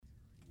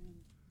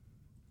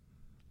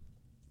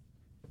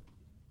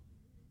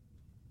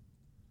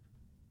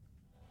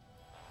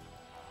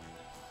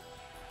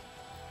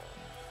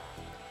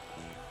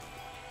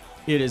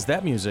It is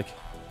that music.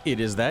 It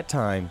is that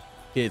time.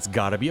 It's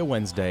got to be a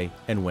Wednesday,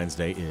 and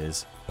Wednesday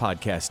is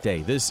podcast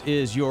day. This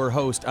is your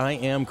host. I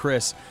am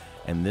Chris,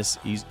 and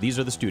these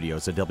are the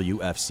studios at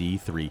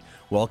WFC3.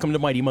 Welcome to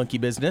Mighty Monkey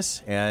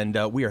Business, and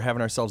we are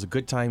having ourselves a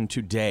good time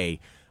today.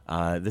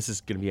 This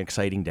is going to be an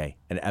exciting day,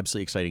 an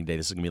absolutely exciting day.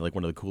 This is going to be like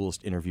one of the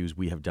coolest interviews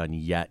we have done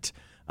yet.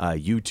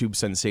 YouTube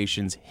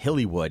sensations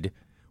Hillywood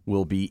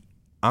will be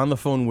on the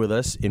phone with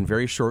us in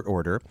very short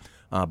order.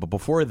 But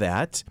before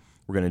that,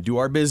 we're going to do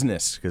our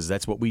business, because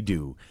that's what we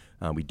do.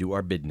 We do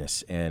our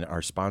business, and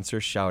our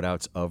sponsor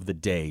shout-outs of the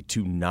day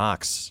to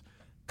Knox.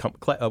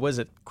 Was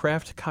it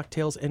Craft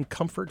Cocktails and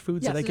Comfort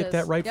Foods? Yes, Did I get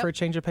that right for a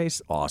change of pace?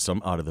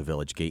 Awesome. Out of the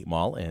Village Gate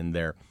Mall, and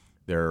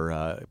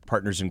their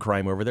partners in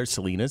crime over there,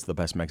 Selena's, the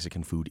best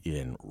Mexican food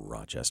in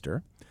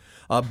Rochester.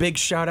 A big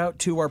shout-out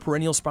to our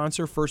perennial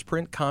sponsor, First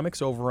Print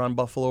Comics, over on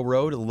Buffalo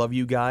Road. I love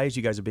you guys.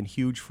 You guys have been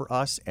huge for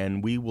us,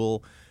 and we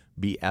will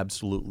be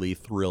absolutely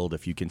thrilled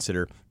if you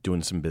consider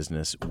doing some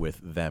business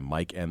with them.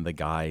 Mike and the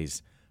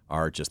guys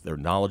they're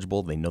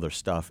knowledgeable, they know their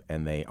stuff,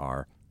 and they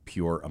are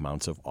pure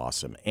amounts of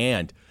awesome.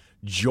 And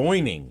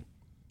joining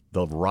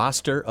the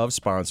roster of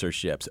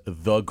sponsorships,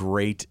 The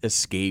Great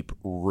Escape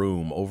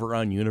Room over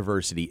on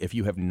University. If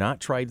you have not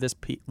tried this,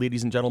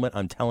 ladies and gentlemen,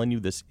 I'm telling you,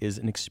 this is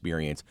an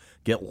experience.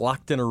 Get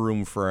locked in a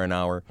room for an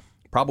hour,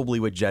 probably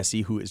with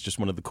Jesse, who is just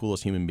one of the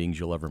coolest human beings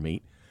you'll ever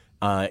meet.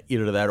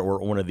 Either that or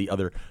one of the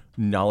other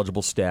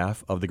knowledgeable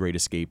staff of The Great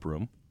Escape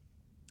Room.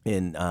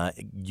 And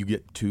you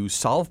get to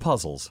solve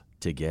puzzles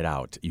to get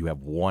out. You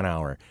have 1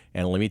 hour.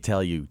 And let me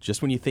tell you,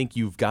 just when you think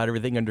you've got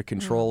everything under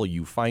control,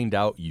 you find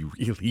out you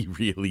really,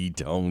 really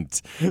don't.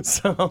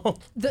 So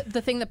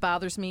the thing that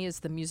bothers me is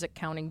the music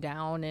counting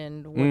down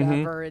and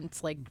whatever. And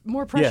it's like,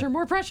 more pressure,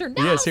 more pressure.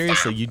 No, yeah,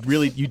 seriously.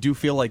 stop! You do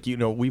feel like,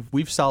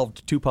 we've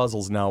solved 2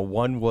 puzzles now.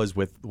 One was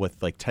with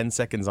like 10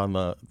 seconds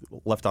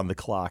left on the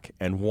clock,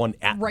 and one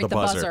at the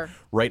buzzer.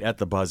 Right at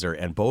the buzzer.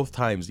 And both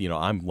times,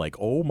 I'm like,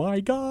 oh my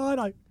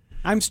God,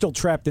 I'm still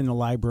trapped in the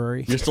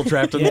library. You're still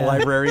trapped in the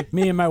library?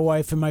 Me and my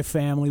wife and my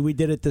family, we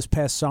did it this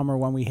past summer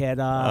when we had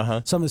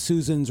some of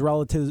Susan's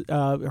relatives,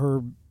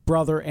 her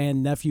brother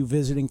and nephew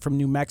visiting from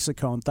New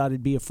Mexico, and thought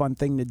it'd be a fun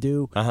thing to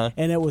do.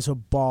 And it was a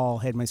ball.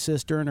 Had my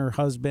sister and her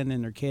husband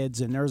and their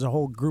kids, and there was a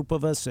whole group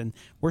of us, and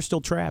we're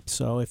still trapped.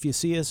 So if you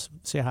see us,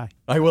 say hi.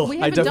 I will. We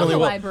I haven't definitely done the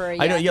will. library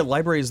I know. yet. Yeah,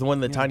 library is the one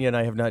that Tanya and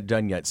I have not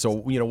done yet. So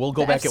we'll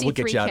go back and we'll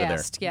get you out of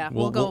there. Yeah,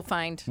 we'll go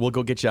find. We'll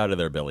go get you out of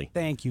there, Billy.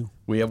 Thank you.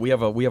 We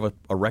have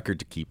a record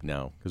to keep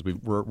now, because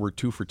we're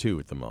 2 for 2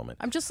 at the moment.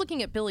 I'm just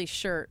looking at Billy's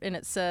shirt, and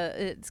it's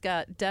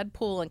got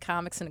Deadpool and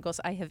comics, and it goes,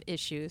 "I have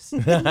issues."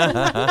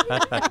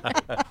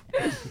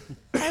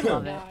 I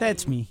love it.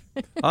 That's me.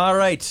 All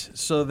right,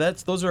 so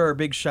those are our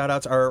big shout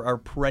outs. Our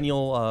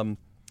perennial.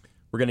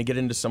 We're going to get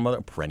into some other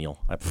perennial.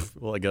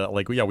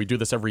 We do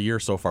this every year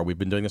so far. We've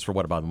been doing this for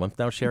about a month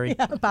now, Sherry?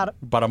 Yeah, about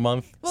a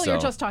month. Well, you're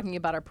just talking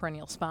about our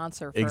perennial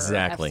sponsor for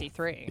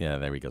FC3. Yeah,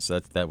 there we go. So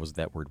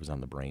that word was on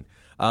the brain.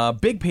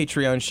 Big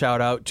Patreon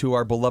shout out to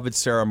our beloved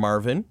Sarah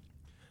Marvin.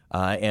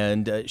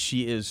 And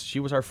she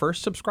was our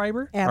first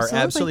subscriber. Absolutely.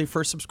 Our absolutely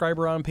first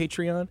subscriber on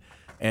Patreon.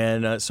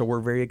 And so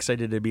we're very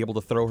excited to be able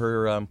to throw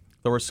her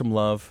some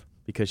love,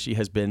 because she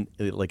has been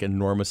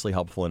enormously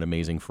helpful and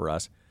amazing for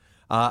us.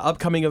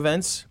 Upcoming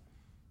events.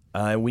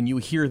 When you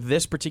hear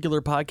this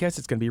particular podcast,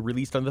 it's going to be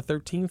released on the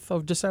 13th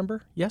of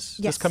December. Yes?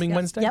 This coming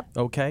Wednesday? Yep.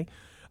 Okay.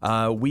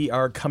 We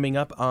are coming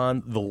up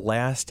on The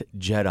Last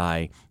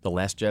Jedi. The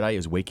Last Jedi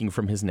is waking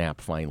from his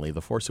nap, finally. The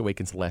Force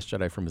Awakens The Last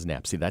Jedi from his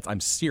nap. See, I'm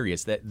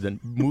serious. That the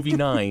movie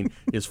 9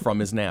 is from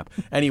his nap.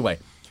 Anyway,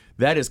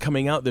 that is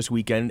coming out this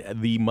weekend.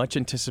 The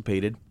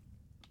much-anticipated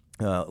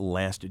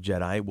Last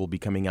Jedi will be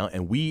coming out,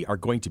 and we are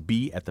going to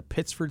be at the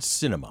Pittsford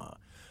Cinema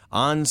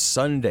on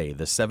Sunday,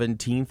 the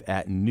 17th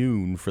at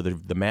noon for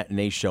the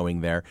matinee showing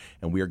there,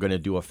 and we are going to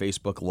do a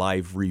Facebook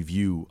Live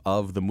review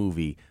of the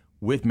movie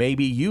with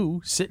maybe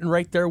you sitting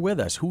right there with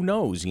us. Who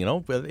knows,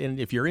 And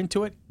if you're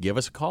into it, give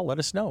us a call. Let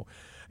us know.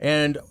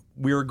 And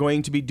we're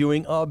going to be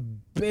doing a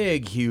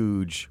big,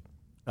 huge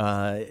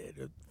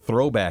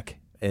throwback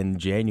in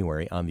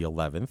January on the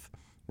 11th.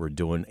 We're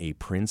doing a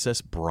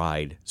Princess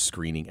Bride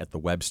screening at the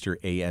Webster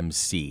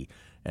AMC,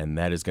 and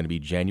that is going to be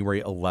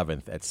January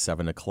 11th at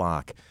 7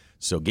 o'clock.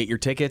 So get your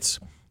tickets.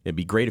 It'd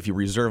be great if you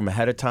reserve them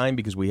ahead of time,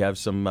 because we have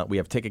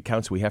ticket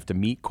counts we have to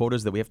meet,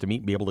 quotas that we have to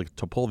meet, be able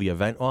to pull the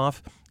event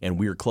off, and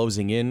we are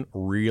closing in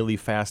really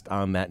fast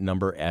on that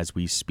number as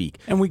we speak.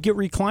 And we get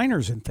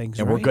recliners and things,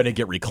 and right? we're going to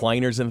get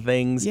recliners and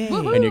things, Yay.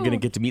 And you're going to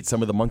get to meet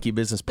some of the Monkey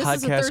Business This podcast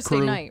is a Thursday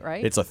crew. night,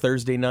 right? It's a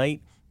Thursday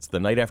night. It's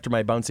the night after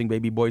my bouncing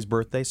baby boy's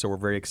birthday, so we're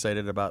very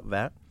excited about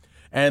that.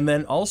 And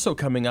then also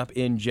coming up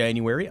in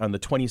January on the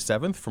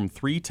 27th from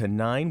 3 to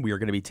 9, we are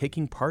going to be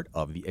taking part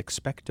of the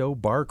Expecto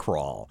Bar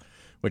Crawl,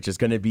 which is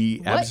going to be...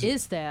 What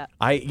is that?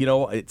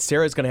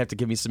 Sarah's going to have to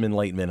give me some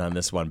enlightenment on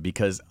this one,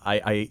 because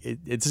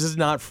this is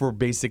not for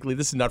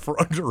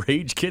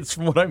underage kids,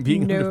 from what I'm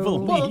being able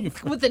to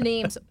believe. Well, with the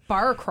names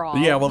Bar Crawl.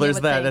 Yeah, well,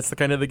 there's that. That's the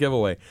kind of the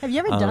giveaway. Have you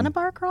ever done a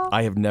bar crawl?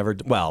 I have never...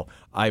 Well,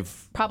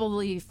 I've...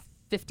 Probably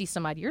 50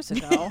 some odd years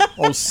ago.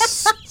 Oh,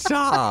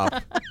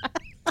 stop.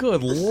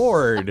 Good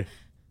Lord.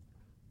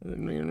 You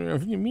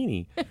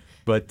meanie.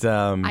 But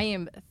I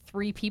am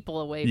 3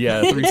 people away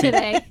yeah, from 3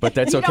 today. people. But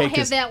that's you okay. don't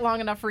have that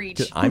long enough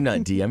reach. I'm not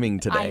DMing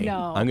today. I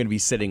know. I'm going to be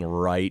sitting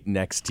right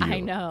next to you I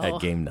know.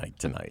 at game night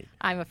tonight.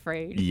 I'm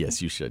afraid.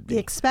 Yes, you should The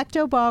be.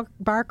 Expecto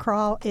Bar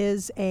Crawl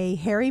is a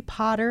Harry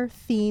Potter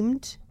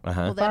themed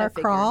Well, that I bar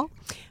figured. crawl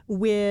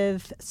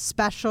with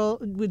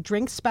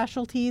drink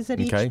specialties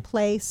at Okay. each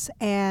place,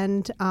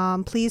 and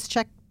please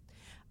check.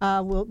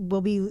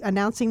 We'll be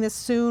announcing this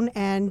soon,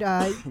 and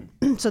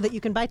so that you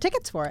can buy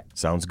tickets for it.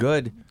 Sounds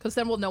good. Because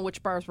then we'll know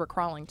which bars we're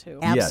crawling to.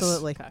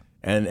 Absolutely. Okay.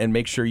 And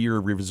make sure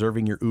you're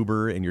reserving your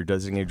Uber and your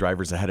designated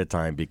drivers ahead of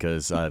time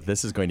because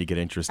this is going to get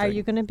interesting. Are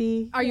you going to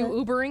be? Are you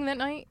Ubering that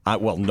night?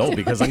 Well, no,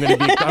 because I'm going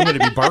to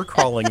be bar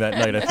crawling that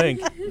night. I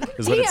think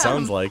is what it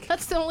sounds like.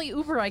 That's the only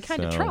Uber I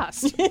kind of So.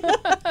 trust.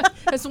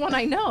 It's the one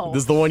I know.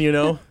 This is the one you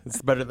know.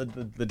 It's better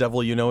than the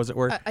devil you know, as it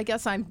were. I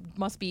guess I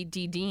must be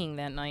DDing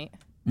that night.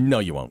 No,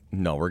 you won't.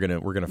 No, we're gonna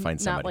find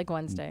somebody. Not like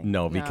Wednesday.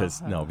 No,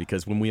 because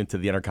because when we went to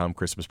the Intercom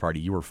Christmas party,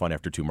 you were fun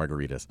after 2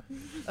 margaritas.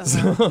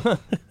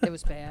 It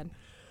was bad.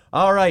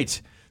 All right,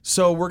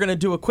 so we're gonna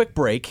do a quick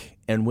break,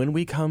 and when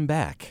we come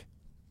back,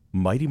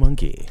 Mighty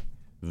Monkey,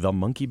 the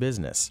monkey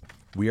business,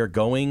 we are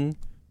going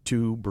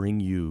to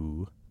bring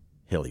you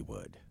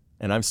Hillywood.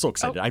 And I'm so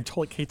excited. I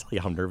totally can't tell you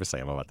how nervous I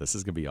am about this. This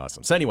is gonna be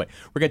awesome. So anyway,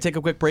 we're gonna take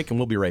a quick break, and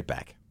we'll be right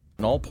back.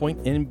 An all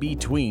point in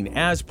between.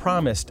 As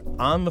promised,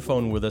 on the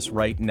phone with us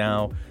right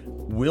now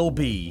will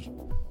be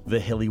the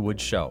Hillywood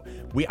Show.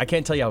 I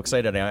can't tell you how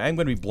excited I am. I'm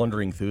going to be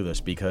blundering through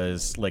this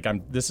because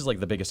this is like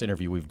the biggest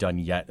interview we've done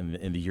yet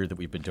in the year that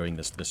we've been doing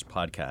this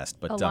podcast.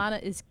 But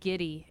Alana is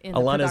giddy in the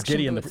Alana's production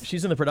giddy booth.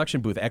 she's in the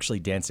production booth actually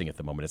dancing at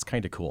the moment. It's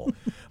kind of cool.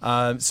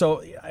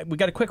 So we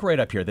got a quick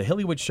write up here. The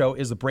Hillywood Show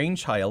is the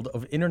brainchild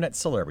of internet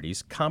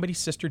celebrities, comedy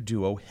sister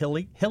duo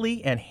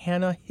Hilly and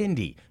Hannah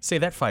Hindi. Say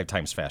that 5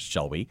 times fast,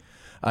 shall we?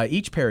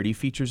 Each parody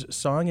features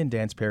song and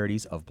dance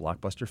parodies of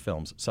blockbuster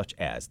films such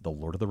as The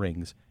Lord of the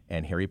Rings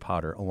and Harry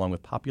Potter, along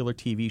with popular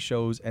TV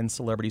shows and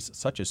celebrities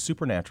such as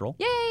Supernatural,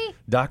 Yay!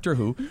 Doctor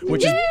Who,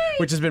 which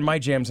has been my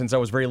jam since I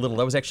was very little.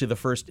 That was actually the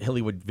first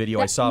Hillywood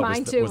video I saw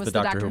mine was too, the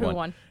Doctor Who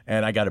one.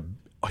 And I got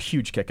a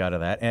huge kick out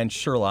of that. And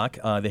Sherlock,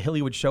 the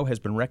Hillywood Show has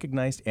been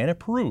recognized and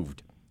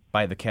approved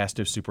by the cast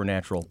of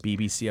Supernatural,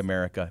 BBC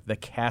America, the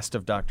cast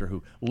of Doctor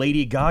Who,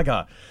 Lady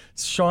Gaga,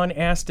 Sean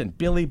Astin,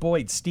 Billy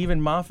Boyd,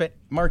 Stephen Moffat,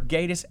 Mark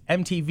Gatiss,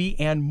 MTV,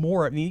 and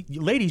more. I mean,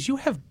 ladies, you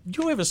have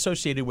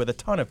associated with a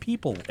ton of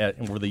people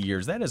over the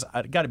years. That has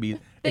got to be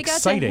They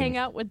exciting. got to hang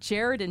out with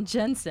Jared and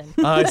Jensen.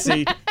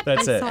 See,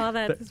 that's it. I saw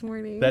that this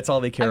morning. That's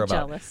all they care I'm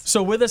about. jealous.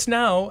 So with us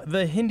now,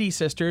 the Hindi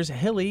sisters,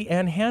 Hilly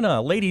and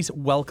Hannah. Ladies,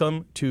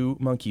 welcome to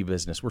Monkey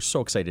Business. We're so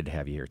excited to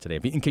have you here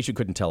today, in case you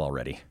couldn't tell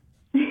already.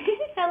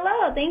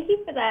 Hello, thank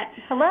you for that.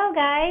 Hello,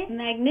 guys.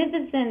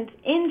 Magnificent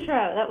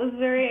intro. That was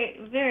very,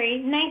 very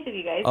nice of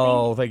you guys.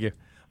 Oh, thank you.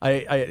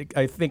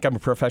 I think I'm a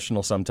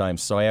professional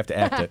sometimes, so I have to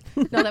act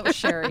it. No, that was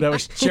Sherry. That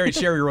was Sherry.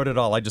 Sherry wrote it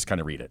all. I just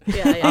kind of read it.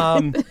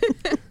 Yeah.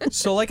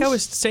 So, like I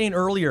was saying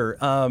earlier,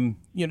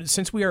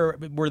 since we're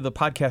the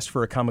podcast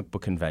for a comic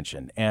book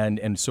convention,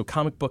 and so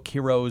comic book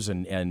heroes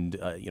and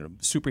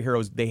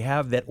superheroes, they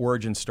have that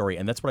origin story,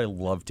 and that's what I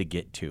love to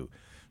get to.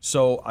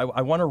 So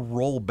I want to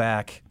roll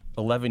back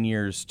 11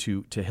 years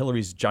to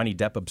Hillary's Johnny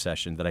Depp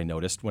obsession that I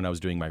noticed when I was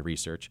doing my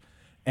research.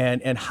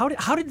 And how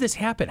did this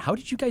happen? How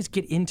did you guys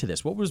get into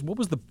this? What was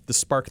the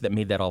spark that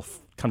made that all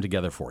come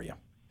together for you?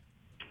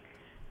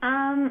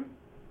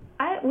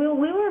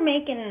 We were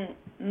making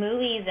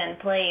movies and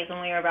plays when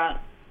we were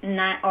about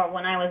 9, or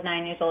when I was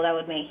 9 years old. I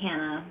would make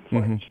Hannah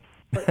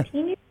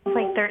 14 years old,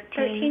 like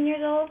 13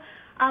 years old.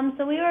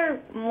 So we were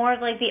more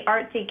like the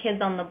artsy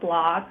kids on the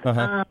block.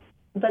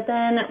 But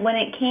then when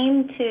it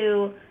came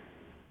to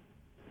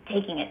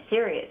taking it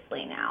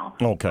seriously now,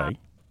 Okay.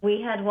 we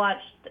had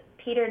watched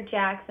Peter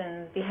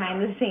Jackson's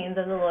behind the scenes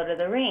of The Lord of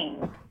the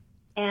Rings.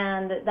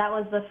 And that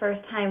was the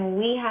first time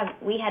we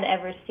had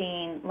ever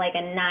seen like a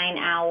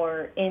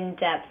 9-hour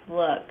in-depth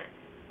look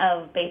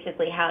of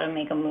basically how to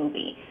make a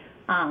movie.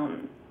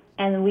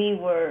 And we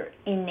were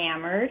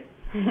enamored.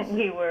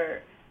 We were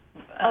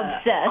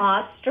obsessed.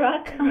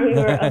 Awestruck. We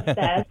were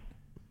obsessed.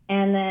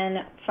 And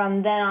then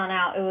from then on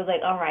out, it was like,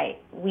 all right,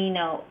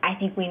 I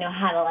think we know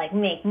how to like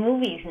make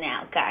movies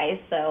now, guys.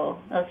 So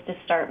let's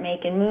just start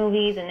making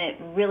movies. And it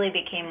really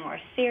became more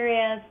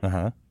serious.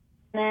 Uh-huh.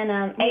 And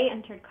then We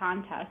entered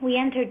contests. we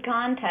entered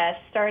contests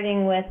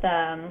starting with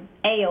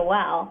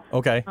AOL.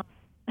 Okay.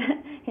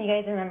 You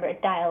guys remember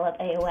dial-up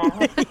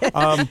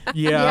AOL?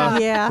 Yeah.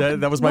 Yeah.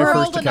 That was my We're first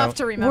old account. enough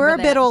to remember We're a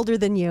that. bit older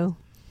than you.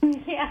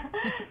 Yeah.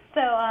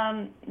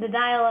 So the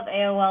dial-up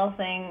AOL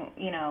thing,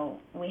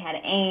 we had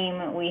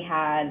AIM, we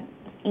had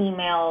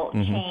email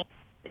chains,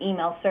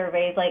 email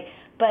surveys,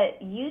 but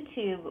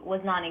YouTube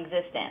was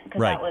non-existent because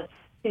Right. that was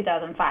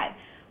 2005.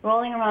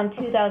 Rolling around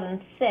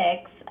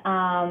 2006,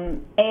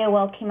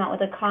 AOL came out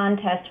with a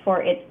contest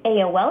for its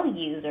AOL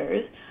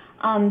users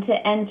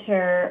to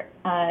enter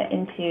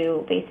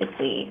into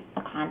basically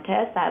a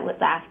contest that was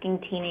asking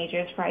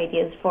teenagers for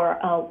ideas for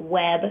a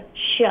web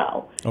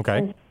show. Okay.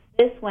 And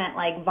this went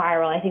like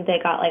viral. I think they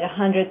got like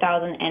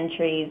 100,000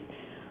 entries.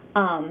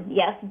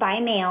 Yes, by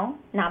mail,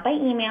 not by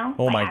email.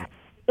 Oh, by my.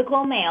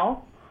 physical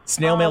mail.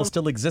 Snail mail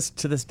still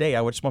exists to this day.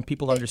 I just want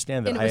people to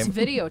understand that. And it was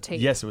videotaped.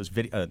 Yes, it was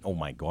video. Oh,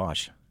 my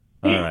gosh.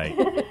 All right.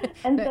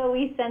 And so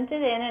we sent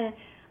it in,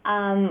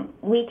 and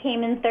we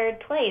came in third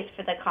place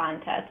for the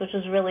contest, which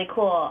was really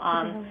cool.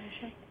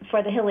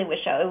 For the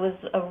Hillywood show, it was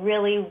a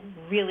really,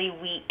 really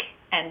weak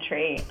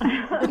entry.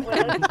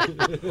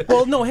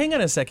 Well, no, hang on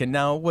a second.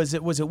 Now, was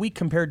it weak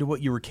compared to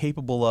what you were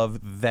capable of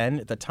then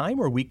at the time,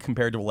 or weak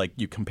compared to like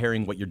you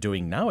comparing what you're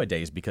doing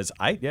nowadays? Because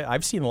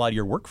I've seen a lot of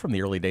your work from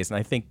the early days, and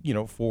I think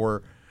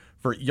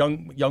for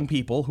young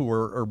people who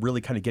are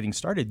really kind of getting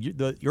started,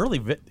 the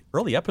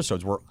early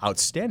episodes were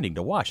outstanding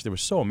to watch. They were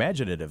so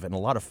imaginative and a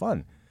lot of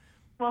fun.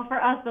 Well,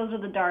 for us, those are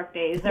the dark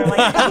days. They're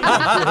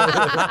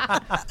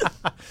like,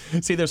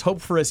 See, there's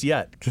hope for us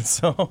yet.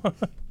 So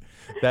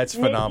that's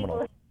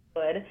phenomenal.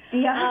 Would.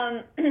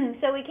 Yeah.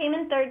 So we came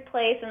in third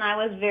place, and I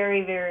was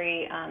very,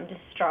 very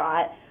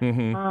distraught.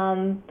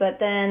 But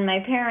then my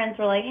parents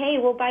were like, hey,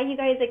 we'll buy you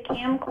guys a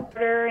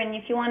camcorder, and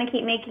if you want to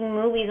keep making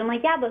movies. I'm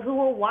like, yeah, but who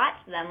will watch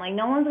them? Like,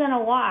 no one's going to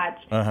watch.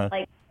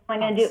 Like, am I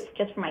going to do it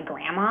just for my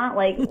grandma?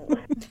 Like,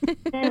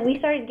 then we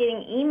started getting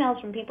emails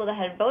from people that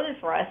had voted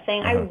for us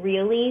saying, I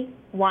really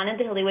wanted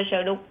the Hillywood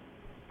show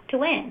to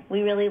win.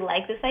 We really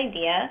like this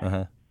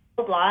idea.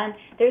 Blah, and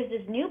there's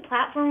this new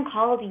platform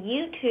called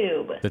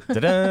YouTube.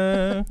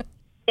 Da-da-da.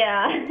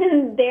 Yeah,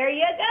 there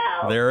you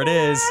go. There it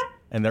is.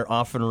 And they're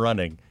off and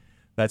running.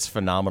 That's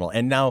phenomenal.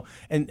 And now,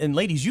 and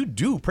ladies, you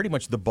do pretty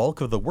much the bulk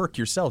of the work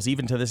yourselves,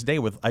 even to this day.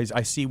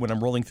 I see when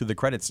I'm rolling through the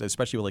credits,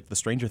 especially with like the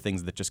Stranger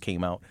Things that just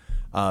came out.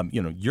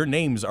 Your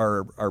names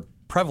are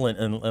prevalent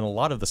in a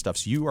lot of the stuff.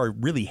 So you are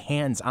really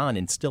hands-on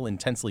and still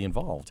intensely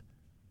involved.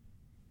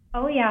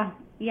 oh, yeah.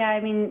 Yeah,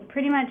 I mean,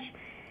 pretty much.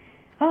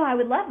 Oh, I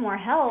would love more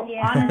help.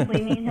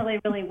 Honestly, me and Hilly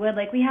really would.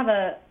 Like, we have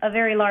a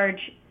very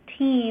large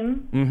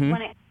team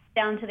when it comes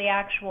down to the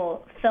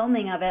actual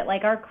filming of it.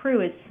 Like, our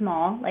crew is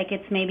small. Like,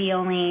 it's maybe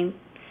only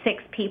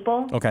 6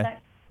 people. Okay.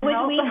 Which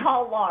we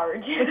call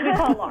large.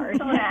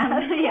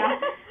 Yeah.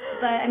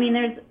 But, I mean,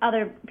 there's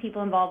other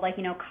people involved, like,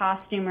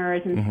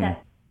 costumers and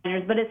set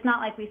designers. But it's not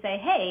like we say,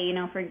 hey,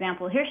 for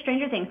example, here's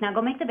Stranger Things. Now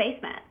go make the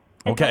basement.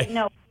 It's Okay. like,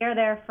 no, we're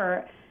there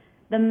for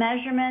the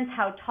measurements,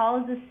 how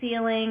tall is the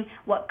ceiling,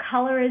 what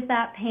color is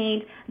that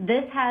paint.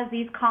 This has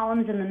these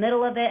columns in the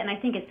middle of it, and I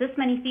think it's this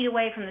many feet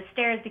away from the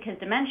stairs because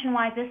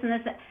dimension-wise, this and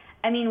this.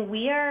 I mean,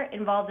 we are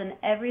involved in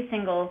every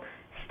single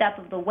step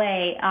of the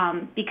way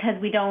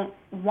because we don't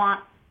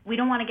want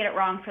to get it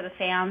wrong for the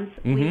fans.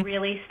 We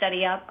really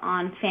study up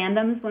on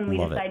fandoms when we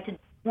decide to do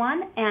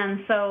one.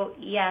 And so,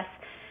 yes,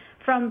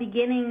 from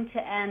beginning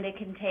to end, it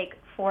can take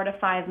 4 to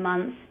 5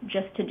 months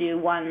just to do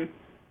one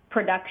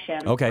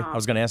production. Okay, I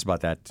was going to ask about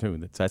that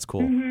too. That's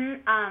cool.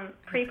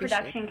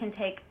 Pre-production can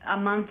take a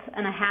month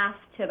and a half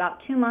to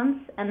about 2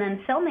 months, and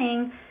then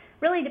filming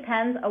really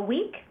depends, a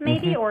week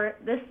maybe, or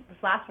this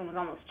last one was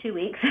almost 2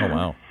 weeks. Oh,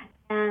 wow.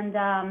 And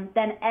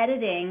then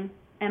editing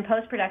and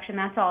post-production,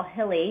 that's all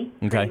Hilly,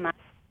 pretty much.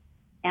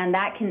 And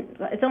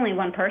it's only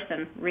one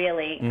person,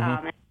 really.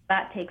 And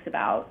that takes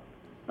about,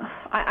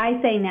 I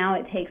say now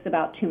it takes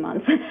about 2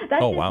 months.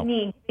 That's just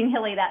me giving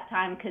Hilly that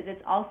time because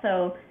it's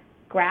also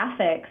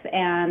graphics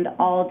and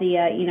all the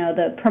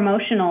the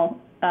promotional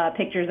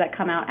pictures that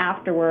come out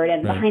afterward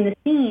and behind the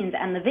scenes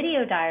and the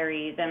video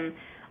diaries and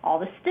all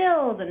the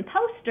stills and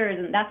posters,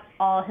 and that's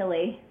all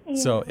Hilly.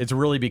 So it's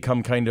really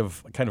become kind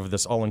of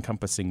this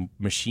all-encompassing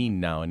machine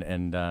now,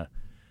 and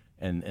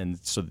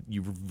so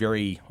you're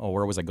very. Oh,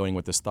 where was I going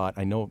with this thought?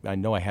 I know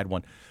I had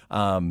one.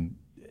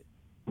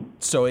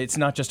 So it's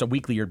not just a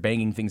weekly. You're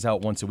banging things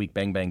out once a week,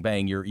 bang, bang,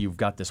 bang. You've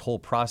got this whole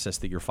process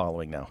that you're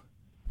following now.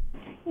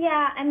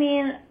 Yeah, I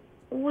mean,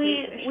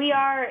 we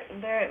are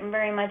very,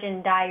 very much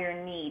in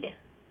dire need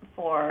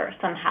for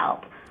some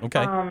help.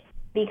 Okay.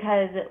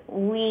 Because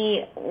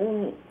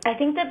I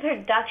think the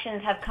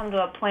productions have come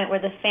to a point where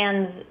the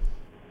fans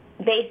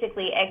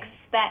basically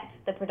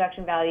expect the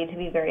production value to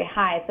be very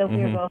high. So if we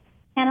were both,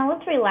 Hannah,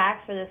 let's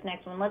relax for this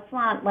next one. Let's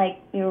not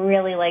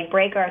really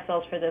break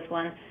ourselves for this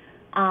one.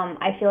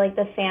 I feel like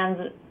the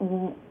fans,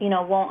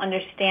 won't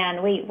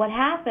understand. Wait, what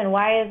happened?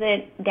 Why is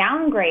it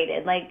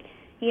downgraded?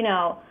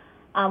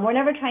 We're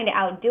never trying to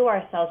outdo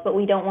ourselves, but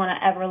we don't want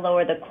to ever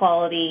lower the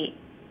quality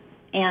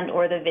and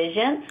or the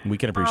vision. We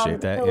can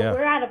appreciate that, so yeah.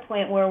 We're at a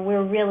point where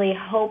we're really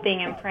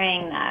hoping and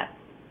praying that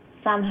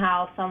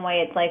somehow, some way,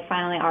 it's like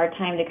finally our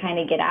time to kind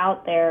of get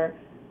out there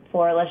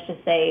for, let's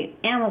just say,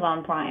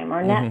 Amazon Prime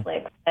or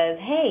Netflix says,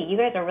 hey, you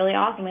guys are really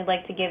awesome. We'd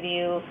like to give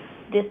you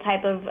this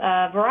type of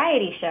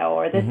variety show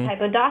or this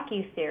type of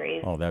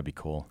docu-series. Oh, that'd be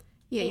cool.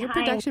 Yeah, your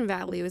production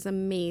value is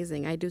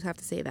amazing. I do have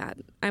to say that.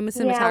 I'm a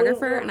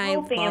cinematographer, and I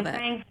love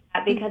it.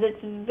 Because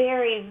it's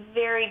very,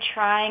 very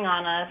trying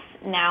on us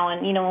now.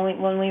 And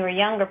when we were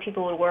younger,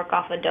 people would work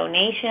off of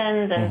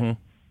donations, and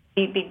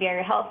be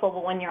very helpful.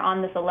 But when you're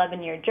on this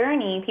 11-year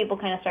journey, people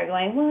kind of start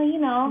going, well, you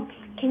know,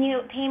 can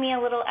you pay me a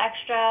little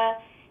extra?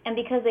 And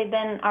because they've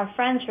been our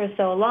friends for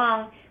so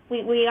long,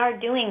 we are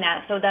doing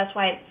that. So that's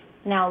why it's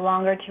now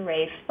longer to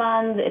raise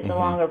funds. It's a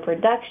longer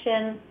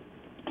production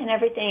and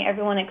everything.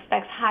 Everyone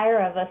expects higher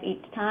of us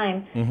each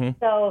time.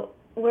 So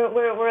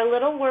we're a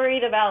little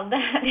worried about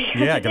that.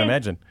 Yeah, I can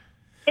imagine.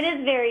 It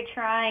is very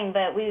trying,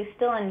 but we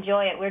still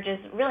enjoy it. We're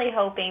just really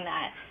hoping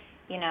that,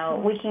 you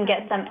know, we can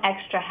get some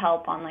extra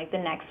help on like the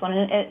next one.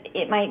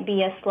 It might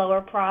be a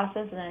slower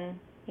process, and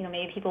you know,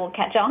 maybe people will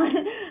catch on.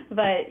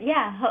 But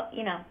yeah,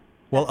 you know.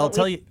 Well, I'll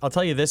tell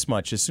you this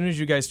much. As soon as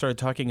you guys started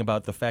talking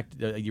about the fact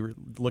that you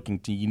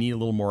need a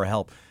little more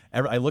help,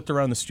 I looked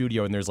around the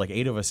studio and there's like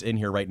 8 of us in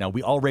here right now.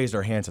 We all raised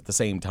our hands at the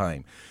same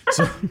time.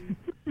 So,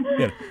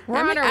 We're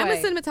on our I'm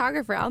way. a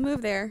cinematographer. I'll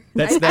move there.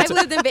 That's I've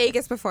lived in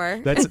Vegas before.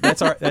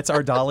 That's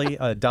our Dolly.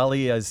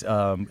 Dolly is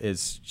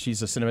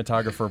she's a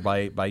cinematographer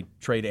by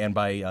trade and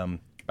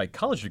by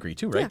college degree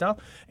too, right, Doll?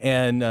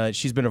 And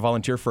she's been a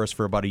volunteer for us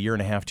for about 1.5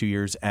 years, 2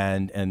 years,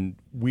 and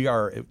we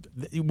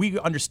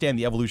understand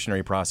the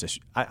evolutionary process.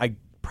 I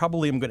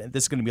probably am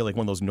this is going to be like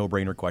one of those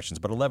no-brainer questions,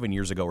 but 11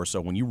 years ago or so,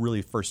 when you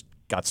really first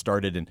got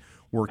started and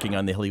working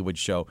on the Hillywood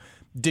show,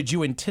 did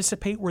you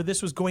anticipate where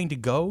this was going to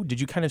go? Did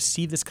you kind of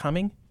see this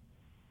coming?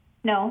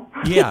 No.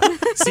 Yeah.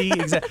 See,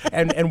 exactly.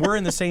 And we're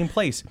in the same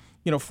place.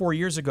 You know, 4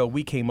 years ago,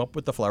 we came up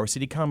with the Flower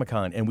City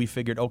Comic-Con, and we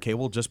figured, okay,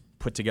 we'll just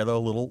put together a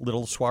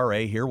little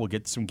soiree here. We'll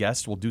get some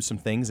guests. We'll do some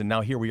things. And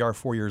now here we are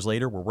 4 years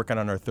later. We're working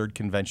on our 3rd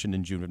convention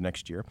in June of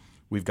next year.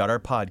 We've got our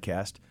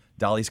podcast.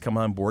 Dolly's come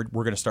on board.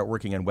 We're going to start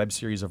working on web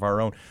series of our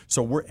own.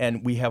 So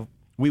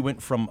we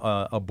went from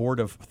a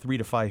board of 3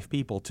 to 5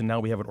 people to now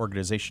we have an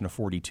organization of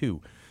 42.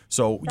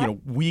 So, you know,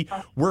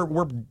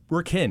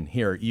 we're kin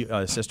here,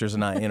 sisters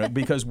and I, you know,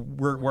 because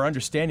we're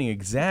understanding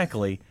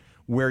exactly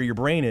where your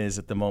brain is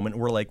at the moment.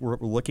 We're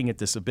looking at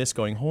this abyss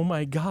going, oh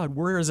my God,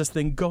 where is this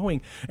thing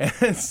going?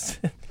 And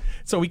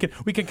so we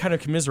can kind of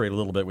commiserate a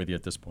little bit with you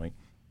at this point.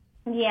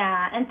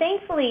 Yeah, and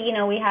thankfully, you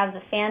know, we have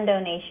the fan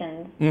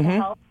donations to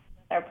help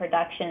with our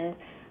productions.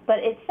 But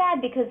it's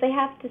sad because they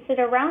have to sit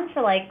around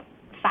for like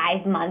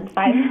 5 months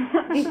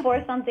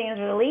before something is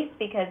released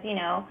because, you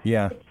know,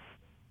 it's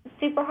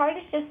super hard.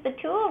 It's just the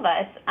 2 of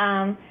us.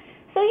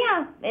 So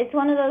yeah, it's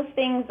one of those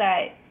things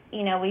that,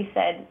 you know, we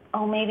said,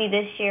 oh, maybe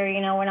this year,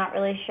 you know, we're not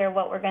really sure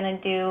what we're going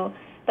to do.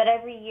 But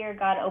every year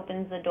God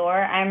opens the door.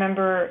 I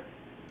remember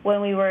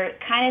when we were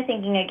kind of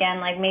thinking again,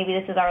 like maybe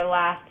this is our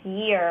last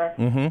year,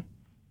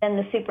 then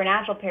the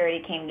Supernatural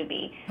parody came to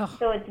be.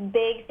 So it's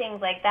big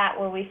things like that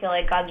where we feel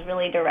like God's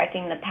really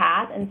directing the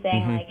path and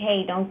saying like,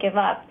 hey, don't give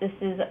up. This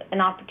is an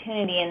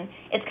opportunity. And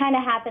it's kind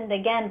of happened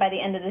again by the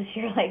end of this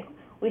year. Like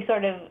we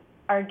sort of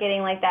are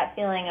getting like that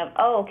feeling of,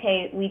 oh,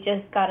 okay, we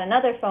just got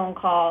another phone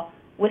call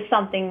with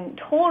something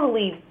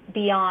totally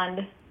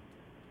beyond,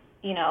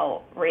 you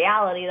know,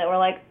 reality that we're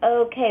like,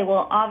 okay,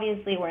 well,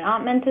 obviously we're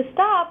not meant to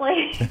stop.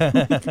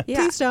 Like,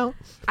 Please don't.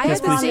 I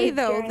have to say,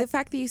 though, the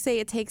fact that you say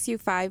it takes you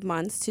 5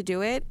 months to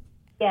do it,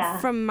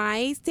 from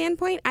my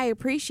standpoint, I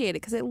appreciate it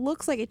because it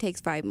looks like it takes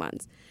 5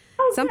 months.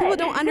 Some people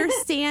don't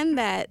understand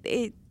that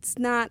it's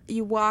not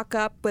you walk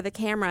up with a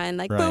camera and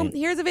like, boom,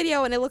 here's a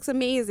video and it looks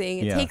amazing.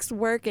 It takes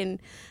work, and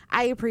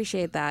I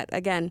appreciate that.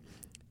 Again,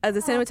 as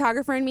a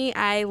cinematographer in me,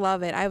 I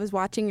love it. I was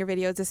watching your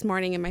videos this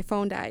morning and my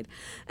phone died.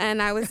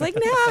 And I was like,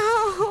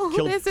 no,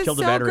 this is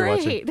so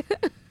great.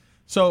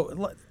 So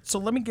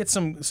let me get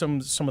some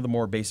of the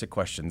more basic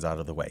questions out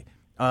of the way.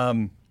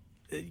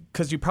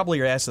 Because you probably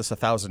are asked this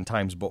 1,000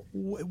 times, but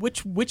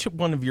which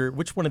one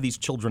of these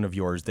children of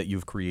yours that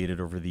you've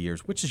created over the years,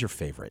 which is your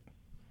favorite?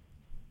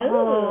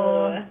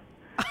 Oh.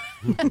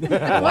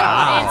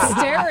 Wow, in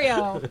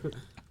stereo.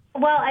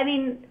 Well, I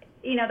mean,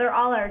 you know, they're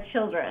all our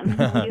children.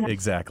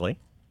 Exactly.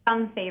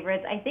 Some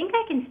favorites. I think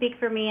I can speak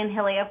for me and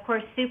Hilly. Of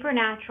course,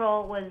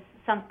 Supernatural was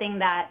something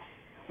that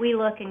we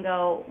look and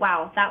go,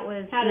 wow, that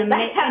was an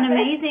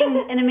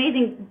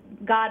amazing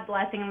God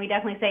blessing, and we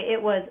definitely say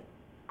it was,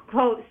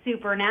 quote,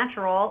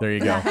 supernatural. There you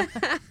go.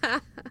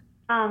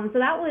 So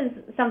that was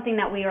something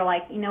that we were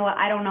like, you know what,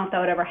 I don't know if that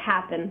would ever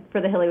happen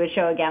for the Hillywood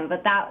show again,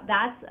 but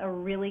that's a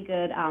really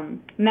good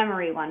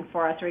memory one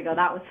for us where we go,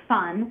 that was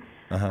fun.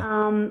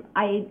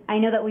 I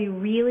know that we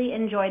really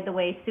enjoyed the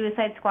way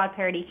Suicide Squad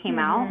parody came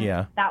out.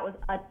 Yeah. That was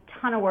a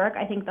ton of work.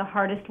 I think the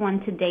hardest one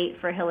to date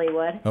for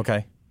Hillywood.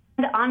 Okay.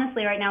 And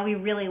honestly, right now, we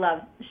really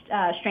love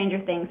Stranger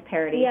Things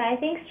parody. Yeah, I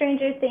think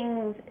Stranger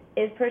Things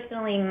is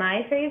personally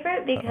my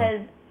favorite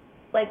because,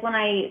 like, when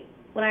I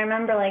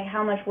remember, like,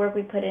 how much work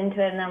we put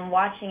into it and then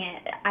watching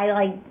it, I,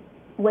 like,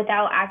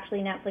 without actually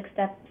Netflix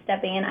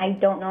stepping in, I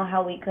don't know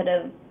how we could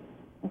have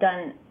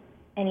done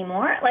any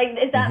more. Like,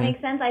 does that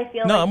make sense? I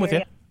feel I'm with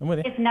you.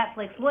 If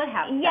Netflix would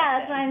have. Yeah,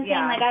 that's what I'm saying.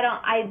 Yeah. Like,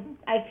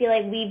 I feel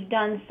like we've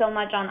done so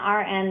much on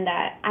our end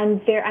that I'm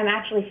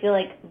actually feel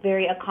like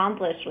very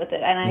accomplished with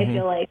it, and I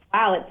feel like,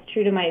 wow, it's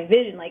true to my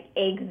vision, like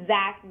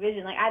exact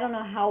vision. Like, I don't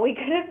know how we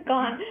could have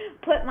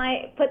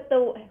put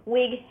the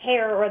wig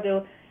hair or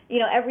the,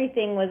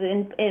 everything was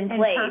in place, in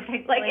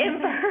perfect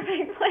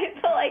place.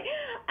 So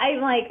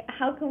I'm like,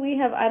 how could we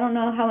have? I don't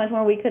know how much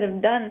more we could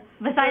have done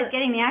besides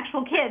getting the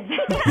actual kids.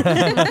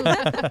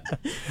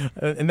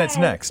 And that's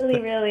next.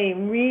 Really, really,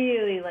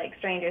 really like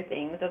Stranger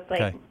Things.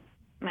 That's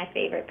my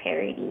favorite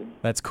parody.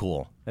 That's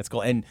cool.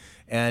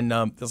 And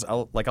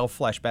I'll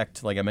flash back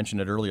to, like I mentioned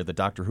it earlier, the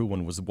Doctor Who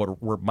one was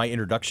where my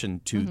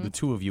introduction to the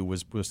two of you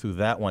was through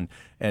that one.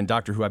 And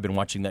Doctor Who, I've been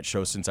watching that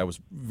show since I was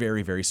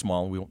very, very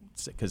small. We won't,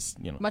 because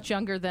much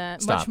younger than,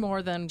 stop. much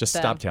more than. Just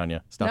them. stop,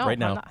 Tanya. Stop right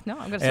now. I'm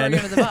going to throw you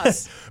under the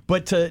bus.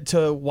 But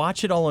to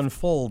watch it all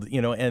unfold,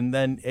 and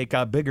then it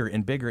got bigger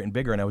and bigger and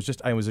bigger, and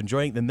I was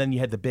enjoying. And then you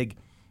had the big.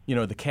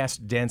 The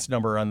cast dance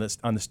number on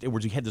the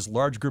where you had this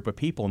large group of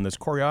people and this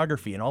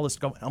choreography and all this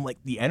stuff. I'm like,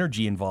 the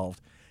energy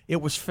involved. It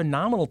was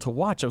phenomenal to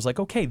watch. I was like,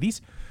 okay,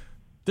 this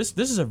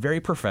is a very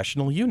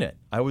professional unit.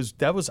 I was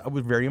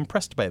very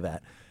impressed by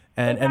that.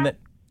 And then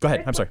go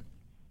ahead. I'm sorry.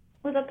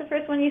 Was that the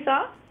first one you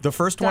saw? The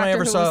first one I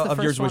ever saw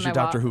of yours was your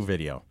Doctor Who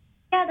video.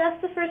 Yeah,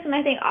 that's the first one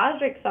I think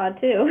Osric saw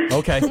too.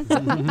 Okay.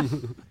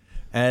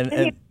 and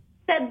he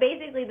said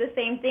basically the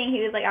same thing.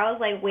 He was like, I was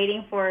like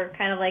waiting for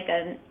kind of like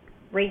a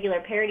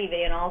regular parody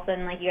video, and all of a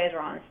sudden, like, you guys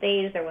were on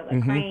stage, there was a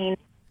crane,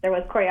 there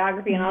was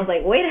choreography, and I was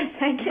like, wait a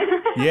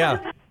second.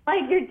 Yeah.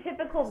 Like your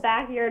typical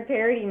backyard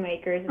parody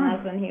makers, and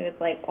that's when he was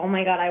like, oh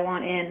my God, I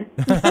want in.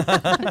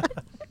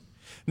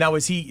 Now,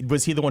 was he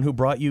the one who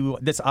brought you,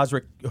 this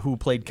Osric who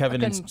played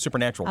Kevin in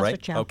Supernatural, right?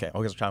 Chow. Okay,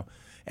 Chow.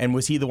 And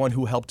was he the one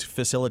who helped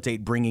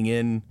facilitate bringing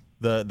in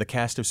the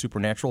cast of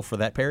Supernatural for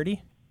that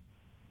parody?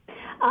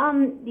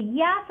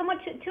 Yeah, somewhat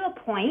to a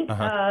point.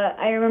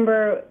 I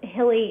remember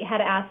Hilly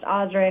had asked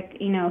Osric,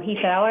 he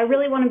said, oh, I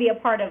really want to be a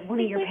part of one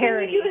of your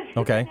parodies.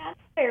 Okay.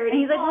 And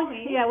he's like,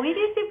 when you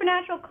do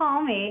Supernatural,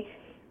 call me.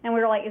 And we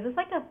were like, is this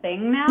like a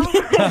thing now?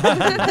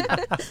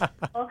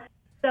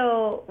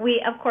 So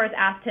we, of course,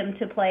 asked him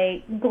to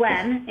play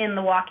Glenn in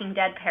the Walking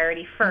Dead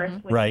parody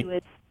first, which he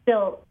was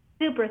still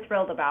super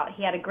thrilled about.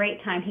 He had a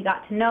great time. He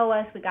got to know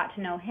us. We got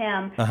to know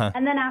him.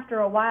 And then after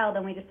a while,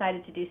 then we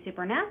decided to do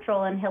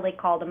Supernatural, and Hilly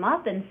called him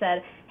up and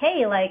said,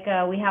 hey,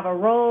 we have a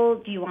role.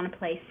 Do you want to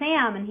play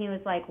Sam? And he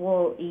was like,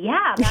 well,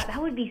 yeah,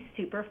 that would be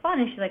super fun.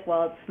 And she's like,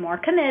 well, it's more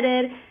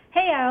committed.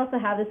 Hey, I also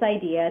have this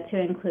idea to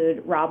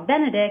include Rob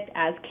Benedict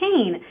as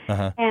Kane.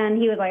 And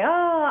he was like,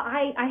 oh,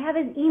 I have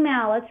his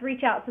email. Let's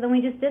reach out. So then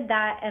we just did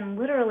that, and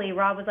literally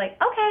Rob was like,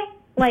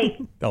 okay.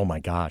 Oh, my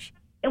gosh.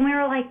 And we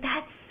were like,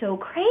 that's so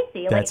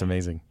crazy. That's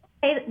amazing.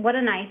 Hey, what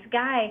a nice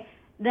guy.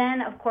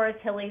 Then, of course,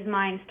 Hilly's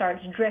mind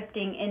starts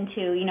drifting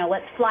into,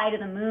 let's fly to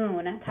the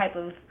moon type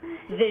of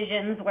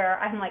visions where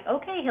I'm like,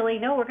 okay, Hilly,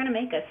 no, we're going to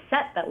make a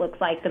set that looks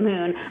like the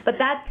moon. But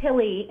that's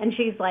Hilly, and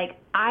she's like,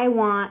 I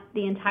want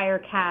the entire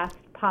cast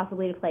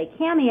possibly to play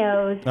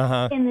cameos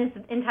in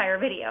this entire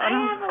video. I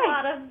have a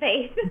lot of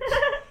faith.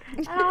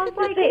 I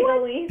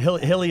was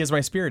like, Hilly is my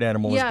spirit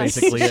animal, yes,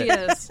 is basically she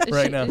it. Is.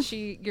 Now. Is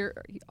she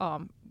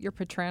your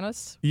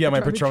Patronus? Yeah,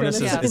 my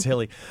Patronus is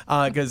Hilly.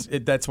 Because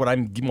that's what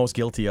I'm most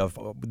guilty of.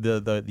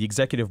 The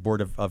executive board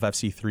of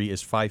FC3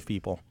 is 5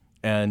 people.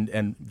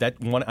 And that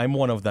one, I'm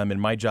one of them,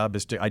 and my job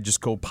is I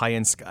just go pie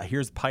in sky.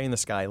 Here's pie in the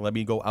sky. Let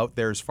me go out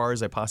there as far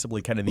as I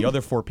possibly can. And the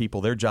other 4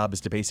 people, their job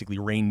is to basically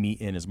rein me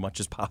in as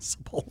much as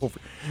possible.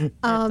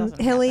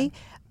 Hilly,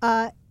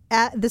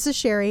 this is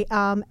Sherry.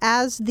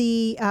 As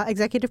the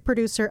executive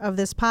producer of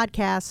this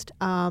podcast,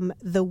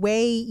 the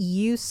way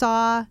you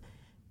saw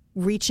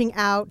reaching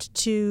out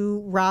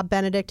to Rob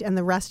Benedict and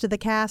the rest of the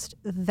cast,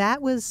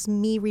 that was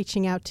me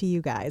reaching out to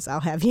you guys. I'll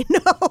have you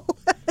know.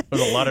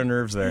 There's a lot of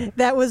nerves there.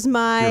 That was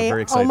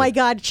my, oh my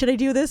God, should I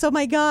do this? Oh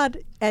my God.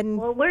 And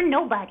well, we're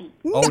nobody.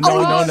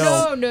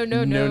 Oh,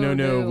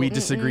 no. We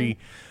disagree.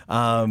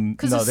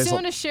 Because as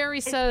soon as Sherry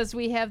says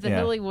we have the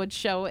Hillywood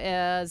show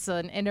as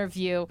an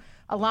interview,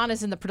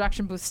 Alana's in the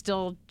production booth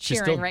still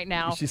cheering right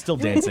now. She's still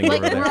dancing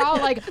over there. We're all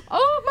like,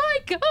 oh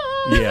my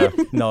God.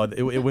 Yeah. No,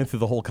 it went through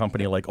the whole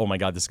company like, oh my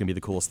God, this is going to be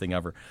the coolest thing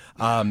ever.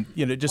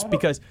 Just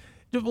because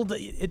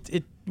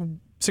it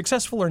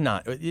successful or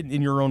not,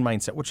 in your own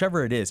mindset,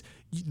 whichever it is,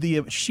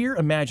 the sheer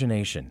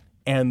imagination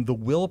and the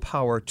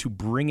willpower to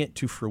bring it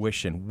to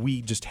fruition,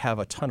 we just have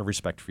a ton of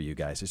respect for you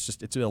guys.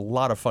 It's a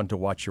lot of fun to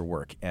watch your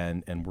work,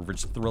 and we're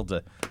just thrilled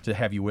to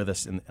have you with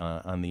us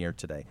on the air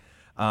today.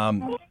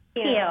 Thank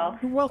you. You're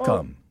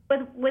welcome.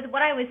 Well, with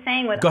what I was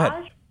saying with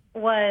Oz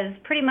was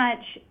pretty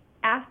much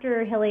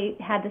after Hilly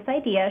had this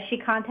idea, she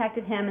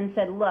contacted him and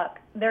said, look,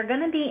 they're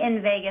going to be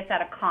in Vegas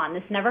at a con.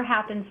 This never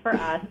happens for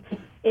us.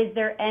 Is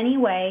there any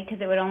way,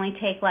 because it would only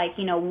take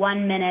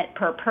 1 minute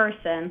per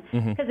person,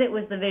 because it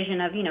was the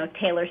vision of,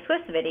 Taylor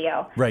Swift's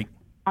video. Right.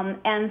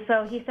 And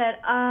so he said,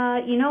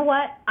 you know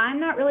what? I'm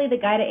not really the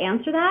guy to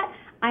answer that.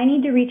 I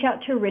need to reach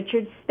out to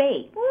Richard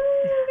Speight.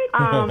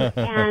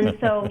 And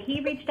so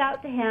he reached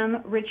out to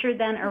him. Richard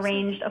then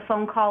arranged a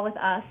phone call with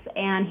us,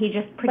 and he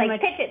just pretty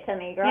much pitch it to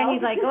me, girl. Yeah,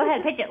 he's like, go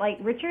ahead, pitch it.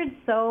 Richard's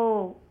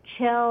so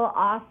chill,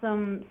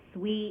 awesome,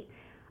 sweet,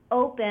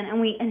 open,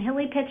 and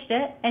Hilly pitched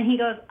it, and he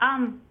goes,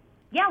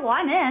 yeah, well,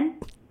 I'm in.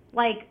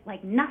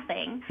 Like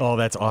nothing. Oh,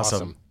 that's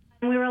awesome.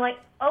 And we were like,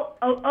 oh,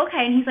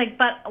 okay. And he's like,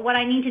 but what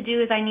I need to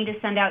do is I need to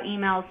send out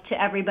emails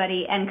to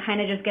everybody and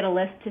kind of just get a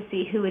list to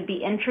see who would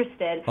be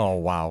interested. Oh,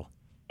 wow.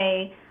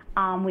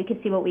 We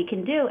could see what we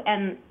can do.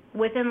 And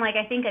within, like,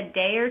 I think a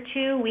day or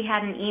two, we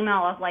had an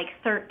email of, like,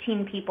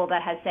 13 people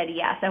that had said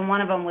yes. And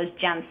one of them was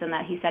Jensen,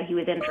 that he said he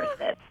was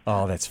interested.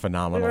 Oh, that's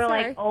phenomenal. We were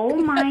like, oh,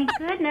 my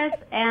goodness.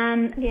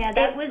 And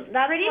it was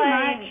pretty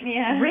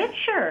much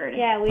Richard.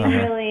 Yeah, we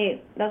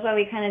really, that's why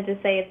we kind of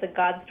just say it's a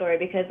God story,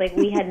 because, like,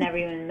 we had never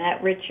even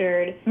met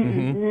Richard.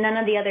 None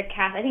of the other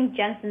cast. I think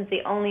Jensen's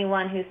the only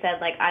one who said,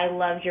 like, I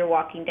loved your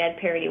Walking Dead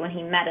parody when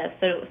he met us.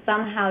 So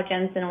somehow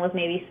Jensen was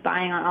maybe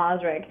spying on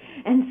Osric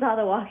and saw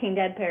the Walking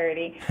Dead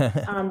parody.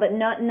 But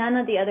none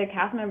of the other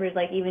cast members,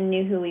 like, even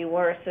knew who we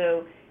were.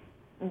 So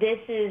this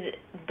is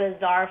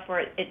bizarre for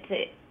it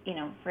to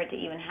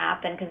even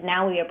happen, because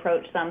now we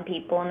approach some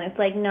people and it's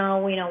like, no,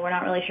 we're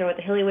not really sure what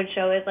the Hillywood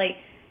show is, like,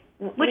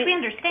 which we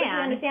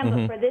understand.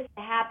 But for this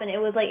to happen, it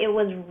was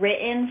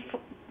written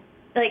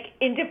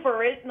into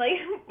fruition, like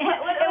it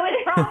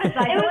was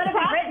prophesied. It was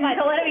prophesied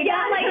to let it be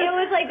done. Like it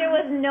was like there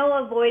was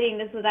no avoiding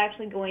this was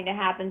actually going to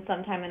happen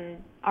sometime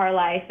in our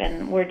life,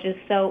 and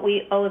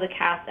we owe the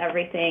cast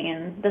everything,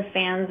 and the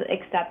fans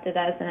accepted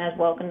us and has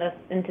welcomed us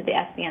into the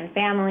SVN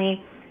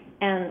family,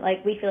 and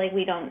like we feel like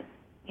we don't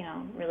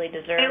really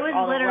deserve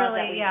all the love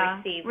that we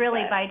received.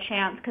 Really by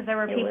chance, because there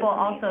were people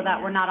also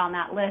that were not on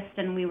that list,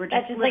 and we were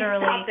just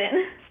literally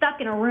stuck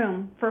in a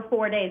room for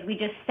 4 days. We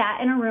just sat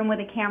in a room with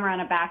a camera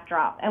and a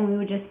backdrop, and we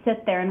would just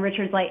sit there, and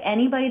Richard's like,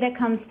 anybody that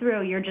comes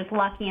through, you're just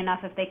lucky enough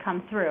if they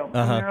come through.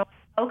 And we were like,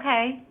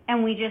 okay.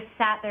 And we just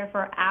sat there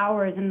for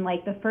hours, and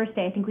like the first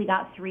day, I think we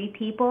got 3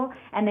 people,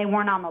 and they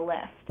weren't on the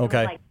list. Okay.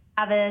 It was like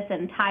Travis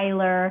and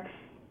Tyler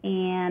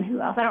and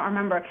who else? I don't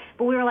remember.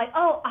 But we were like,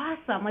 oh,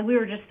 awesome. Like, we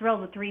were just thrilled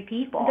with 3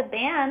 people. The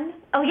band.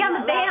 Oh, yeah,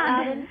 the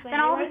band.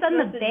 Then all of a sudden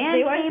the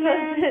band came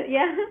in.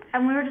 Yeah.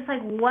 And we were just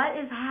like, what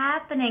is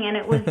happening? And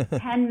it was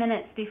 10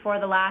 minutes before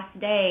the last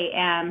day.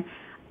 And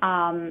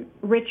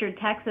Richard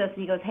texted us, and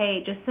he goes,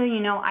 hey, just so you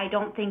know, I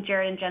don't think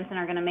Jared and Jensen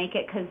are going to make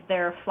it because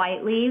their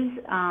flight leaves,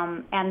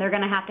 and they're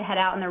going to have to head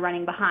out, and they're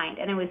running behind.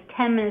 And it was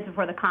 10 minutes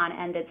before the con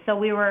ended. So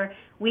we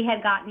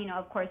had gotten,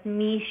 of course,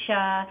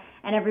 Misha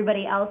and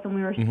everybody else, and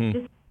we were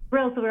just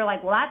thrilled. So we were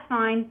like, well, that's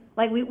fine.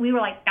 Like, we were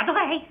like, that's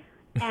okay.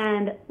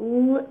 And,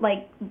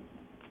 like,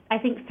 I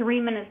think 3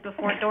 minutes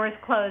before doors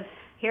closed,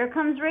 here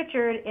comes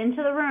Richard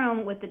into the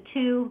room with the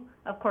 2,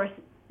 of course,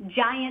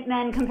 giant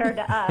men compared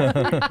to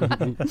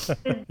us.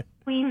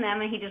 Between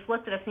them, and he just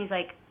looked at us, and he's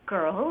like,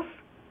 girls,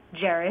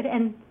 Jared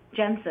and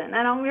Jensen.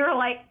 And we were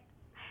like,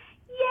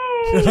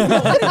 yay!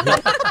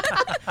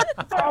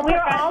 We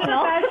were all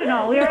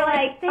professional. We were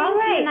like, all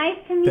right,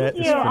 nice to meet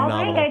you. All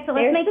right, guys, so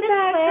let's make this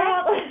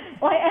quick.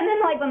 And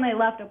then, like, when they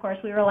left, of course,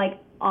 we were like,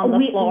 on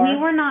the floor. We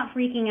were not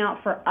freaking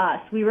out for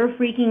us. We were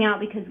freaking out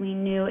because we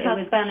knew it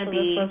was going to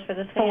be for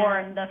the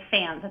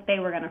fans, that they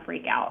were going to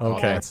freak out.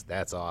 Okay.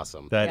 That's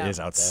awesome. That is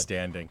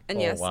outstanding.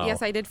 And yes,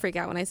 I did freak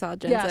out when I saw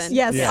Jensen.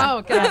 Yes. Yeah.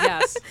 Oh, God,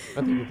 yes.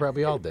 I think we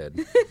probably all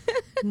did.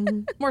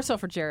 More so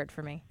for Jared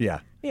for me. Yeah.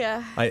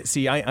 Yeah.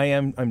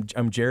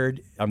 I'm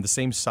Jared. I'm the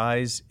same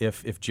size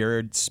if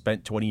Jared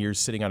spent 20 years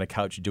sitting on a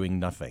couch doing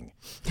nothing.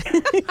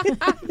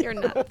 You're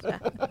not.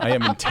 I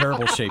am in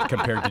terrible shape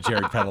compared to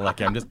Jared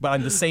Padalecki. But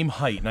I'm the same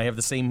height, and I have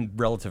the same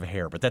relative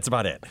hair, but that's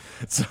about it.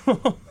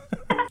 So,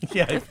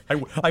 yeah,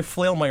 I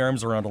flail my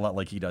arms around a lot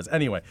like he does.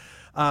 Anyway,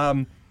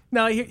 now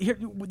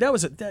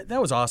that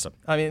was awesome.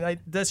 I mean,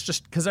 that's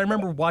just because I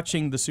remember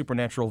watching the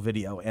Supernatural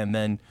video, and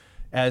then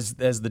as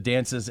the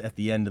dances at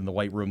the end in the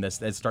White Room,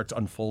 that starts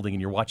unfolding,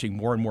 and you're watching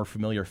more and more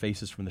familiar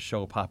faces from the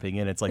show popping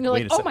in. It's like,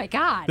 wait a second. Oh my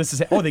God. This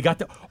is it. Oh, they got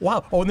the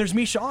wow. Oh, and there's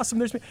Misha. Awesome.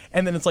 There's me.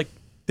 And then it's like,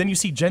 then you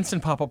see Jensen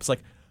pop up. It's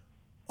like,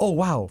 oh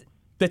wow.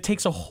 That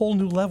takes a whole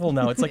new level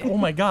now. It's like, oh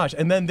my gosh.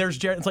 And then there's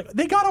Jared. It's like,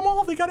 they got them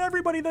all. They got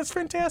everybody. That's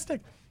fantastic.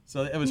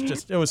 So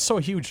it was so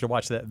huge to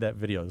watch that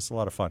video. It was a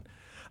lot of fun.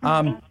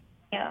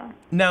 Yeah.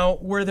 Now,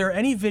 were there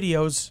any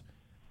videos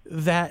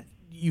that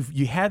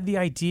you had the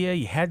idea,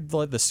 you had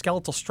the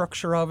skeletal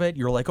structure of it,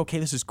 you're like, okay,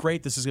 this is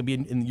great, this is going to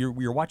be, and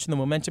you're watching the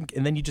momentum,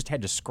 and then you just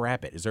had to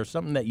scrap it? Is there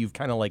something that you've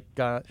kind of like,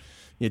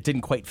 it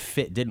didn't quite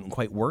fit, didn't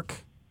quite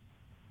work?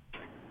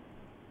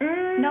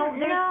 No,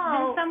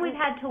 there's some we've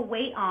had to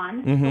wait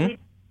on. We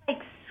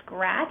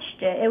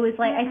scratched it. It was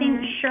like, I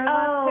think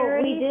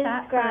Sherlock we did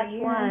scratch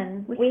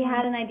one. We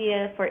had an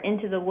idea for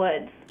Into the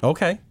Woods.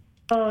 Okay.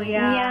 Oh,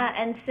 yeah.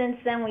 Yeah, and since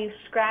then we've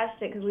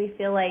scratched it because we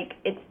feel like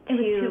it's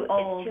too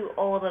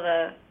old of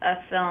a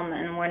film,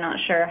 and we're not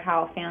sure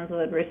how fans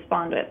would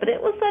respond to it. But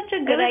it was such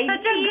a good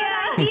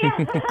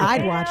idea.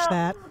 I'd watch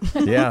that.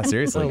 Yeah,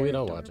 seriously. No, we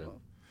don't watch it.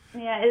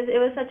 Yeah, it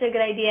was such a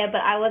good idea,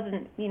 but I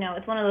wasn't,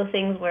 it's one of those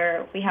things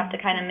where we have to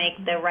kind of make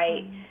the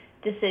right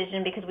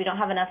decision because we don't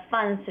have enough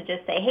funds to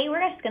just say, hey, we're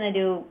just going to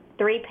do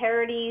 3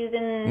 parodies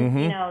in,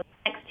 the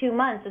next 2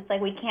 months. It's like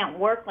we can't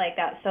work like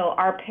that. So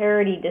our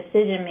parody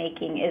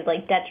decision-making is,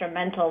 like,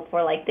 detrimental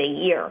for, like, the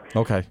year.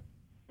 Okay.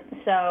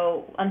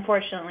 so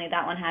unfortunately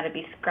that one had to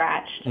be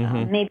scratched.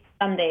 Maybe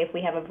someday if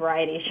we have a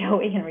variety show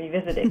we can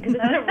revisit it because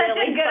it's a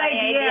really good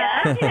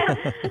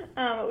idea.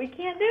 But we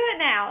can't do it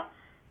now.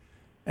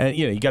 And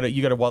you got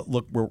to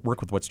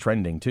work with what's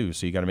trending too.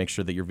 So you got to make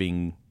sure that you're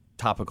being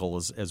topical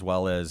as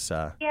well as.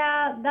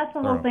 Yeah, that's the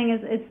whole thing. Is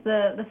it's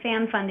the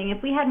fan funding.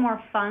 If we had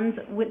more funds,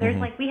 there's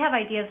we have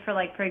ideas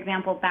for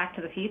example, Back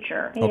to the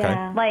Future. Okay.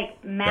 Yeah.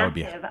 Like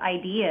massive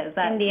ideas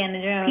that Indiana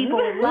Jones.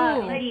 people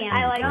love. Indiana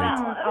I like Jones.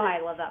 that one. Oh,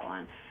 I love that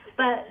one.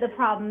 But the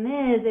problem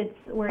is, it's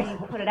where you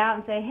put it out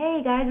and say,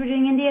 "Hey guys, we're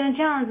doing Indiana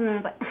Jones," and then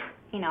it's like,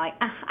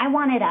 I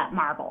wanted a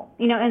Marvel,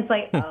 and it's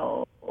like,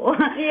 oh,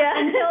 yeah.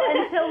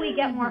 Until we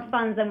get more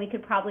funds, then we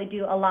could probably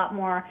do a lot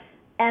more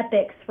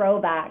epic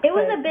throwback. It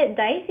was a bit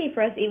dicey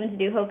for us even to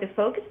do Hocus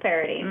Pocus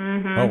parody.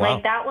 Oh, wow.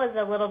 Like that was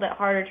a little bit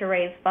harder to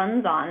raise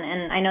funds on,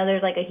 and I know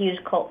there's a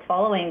huge cult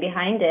following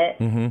behind it.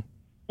 Me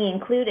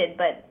included,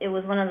 but it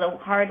was one of the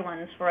hard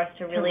ones for us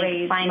to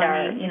really find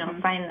our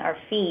find our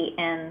feet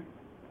and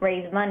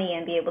raise money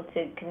and be able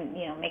to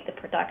make the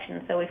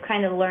production. So we've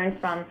kind of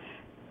learned from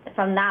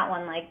that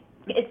one.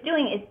 It's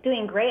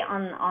doing great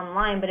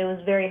online, but it was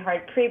very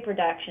hard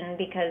pre-production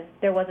because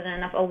there wasn't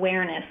enough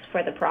awareness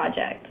for the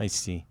project. I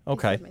see.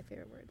 Okay. That's my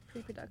favorite word,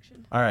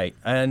 pre-production. All right,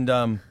 and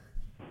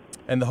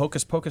the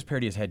Hocus Pocus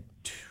parody has had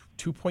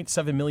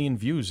 2.7 million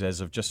views as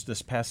of just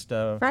this past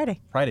Friday.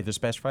 This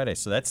past Friday.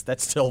 So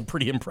that's still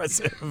pretty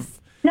impressive.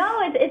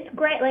 No, it's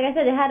great. Like I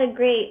said, it had a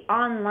great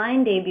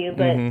online debut,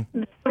 but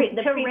the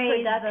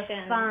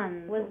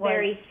pre-production was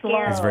very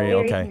slow. It's very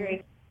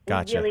okay.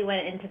 Gotcha. We really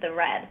went into the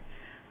red.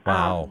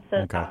 Wow. So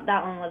okay.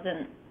 that one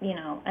wasn't,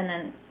 and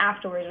then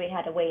afterwards we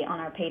had to wait on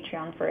our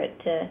Patreon for it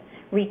to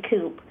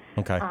recoup.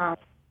 Okay.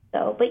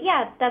 But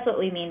yeah, that's what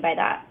we mean by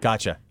that.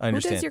 Gotcha. I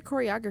understand. Who does your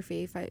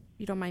choreography, if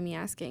you don't mind me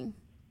asking?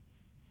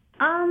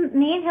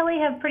 Me and Hilly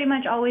have pretty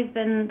much always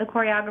been the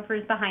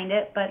choreographers behind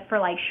it, but for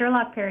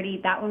Sherlock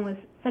parody, that one was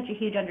such a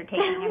huge undertaking.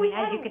 I mean,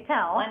 as you could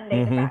tell.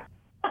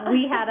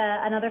 We had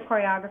another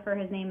choreographer.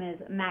 His name is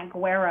Matt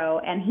Guerrero,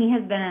 and he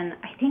has been in,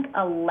 I think,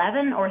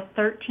 11 or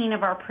 13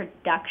 of our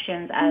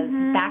productions as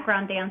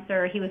background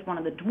dancer. He was one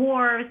of the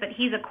dwarves, but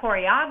he's a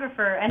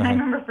choreographer. And I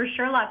remember for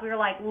Sherlock, we were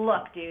like,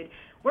 look, dude,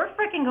 we're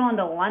freaking going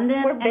to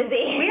London. We're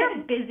busy. We're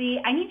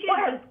busy. I need you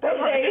to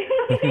we're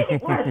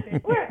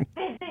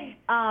busy.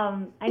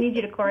 I need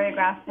you to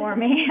choreograph for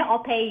me. I'll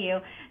pay you.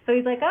 So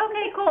he's like,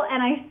 okay, cool.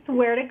 And I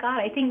swear to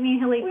God, I think me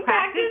and Hilly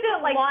practiced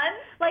it once,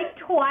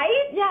 twice.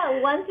 Yeah,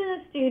 once in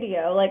a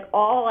studio,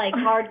 all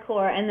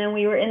hardcore, and then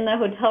we were in the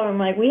hotel room,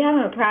 we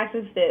haven't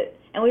practiced it.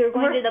 And we were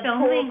going to the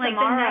pool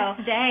tomorrow. The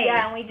next day.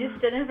 Yeah, and we just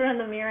stood in front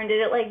of the mirror and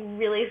did it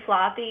really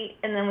sloppy,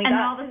 and then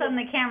all of a sudden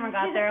the camera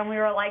got there, and we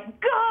were like,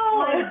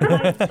 go!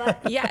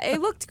 Yeah,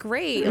 it looked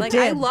great.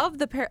 I love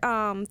the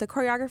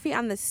choreography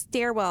on the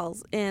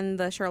stairwells in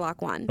the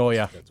Sherlock one. Oh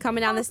yeah,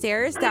 coming down the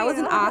stairs. That was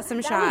an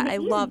awesome shot. I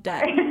loved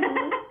it.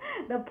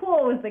 The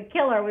pool was the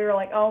killer. We were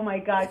like, oh my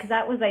God, because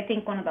that was, I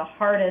think, one of the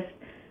hardest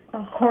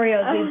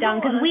choreos we've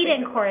done, because we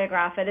didn't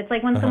choreograph it. It's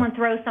like when someone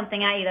throws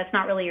something at you that's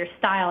not really your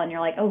style, and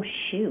you're like, oh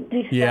shoot.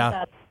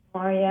 Yeah.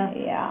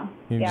 Yeah.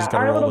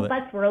 Our little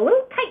butts were a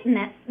little tight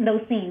in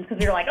those scenes, because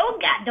we were like, oh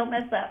God, don't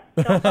mess up.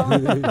 Don't fall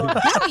on the floor.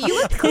 No, you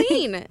looked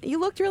clean. You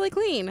looked really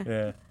clean.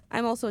 Yeah.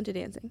 I'm also into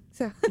dancing,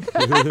 so.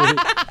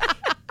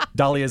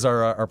 Dolly is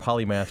our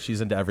polymath.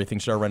 She's into everything.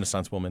 She's our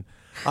Renaissance woman.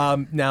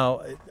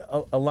 Now,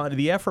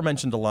 the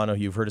aforementioned Alana,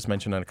 who you've heard us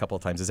mention on a couple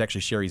of times, is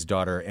actually Sherry's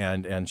daughter,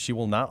 and she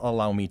will not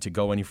allow me to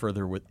go any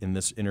further in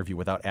this interview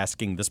without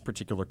asking this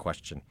particular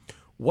question.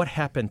 What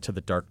happened to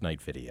the Dark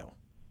Knight video?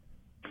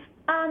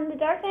 The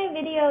Dark Knight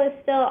video is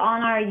still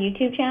on our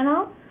YouTube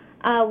channel.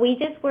 We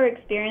just were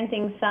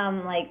experiencing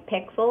some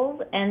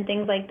pixels and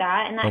things like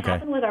that, and that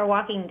happened with our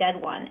Walking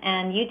Dead one.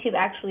 And YouTube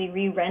actually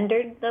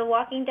re-rendered the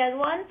Walking Dead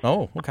one.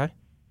 Oh, okay.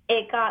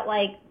 It got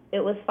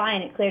it was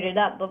fine, it cleared it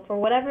up, but for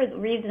whatever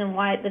reason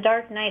why the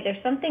Dark Knight, there's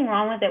something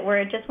wrong with it where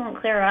it just won't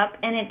clear up,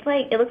 and it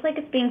looks like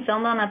it's being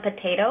filmed on a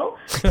potato.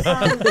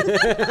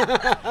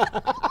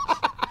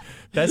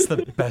 That's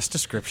the best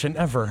description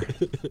ever.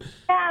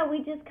 Yeah, we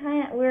just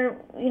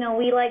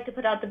we like to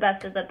put out the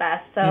best of the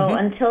best, so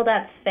until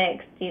that's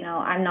fixed,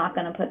 I'm not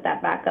going to put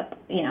that back up,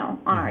 on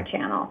our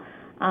channel.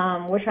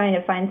 We're trying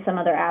to find some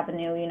other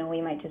avenue,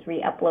 we might just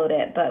re-upload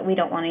it, but we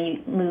don't want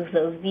to lose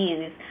those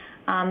views.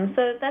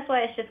 So that's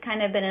why it's just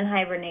kind of been in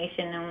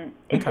hibernation, and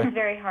it's been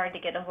very hard to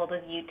get a hold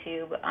of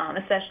YouTube,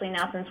 especially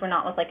now since we're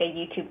not with a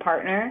YouTube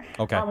partner.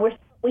 Okay.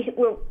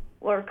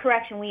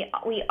 Correction,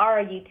 we are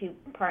a YouTube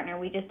partner.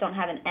 We just don't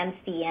have an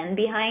MCN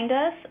behind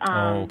us.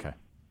 Okay.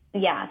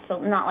 Yeah, so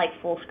not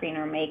Full Screen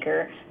or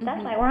Maker.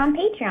 That's why we're on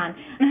Patreon.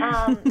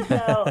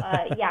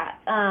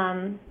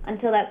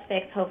 Until that's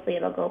fixed, hopefully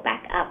it'll go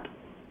back up.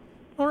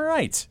 All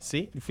right.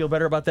 See, you feel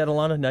better about that,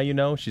 Alana? Now you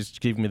know. She's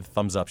giving me the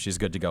thumbs up. She's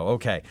good to go.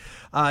 Okay.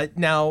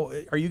 Now,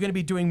 are you going to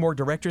be doing more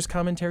director's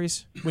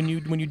commentaries when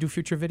you do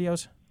future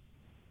videos?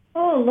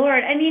 Oh,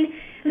 Lord. I mean,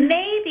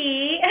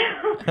 maybe.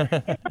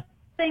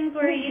 things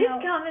where, you know,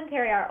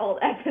 commentary our old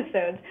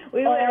episodes.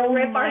 We would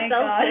rip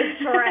ourselves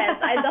to shreds.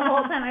 The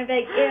whole time I'd be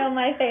like, ew,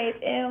 my face,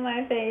 ew,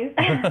 my face.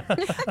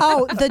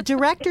 Oh, the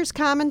director's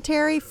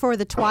commentary for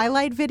the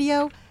Twilight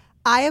video,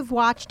 I have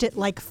watched it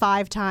like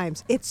 5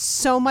 times. It's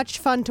so much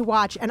fun to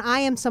watch, and I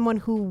am someone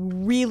who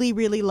really,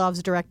 really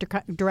loves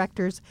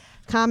director's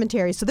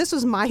commentary. So this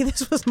was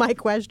my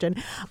question,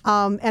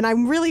 and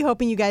I'm really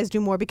hoping you guys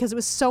do more because it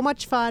was so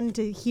much fun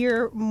to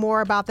hear more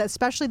about that,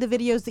 especially the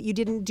videos that you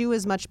didn't do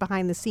as much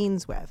behind the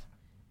scenes with.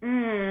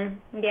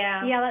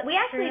 Yeah. Yeah, we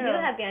actually do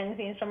have behind the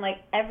scenes from like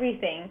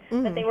everything,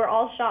 but they were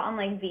all shot on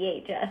like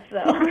VHS.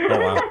 So. Oh,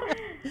 wow.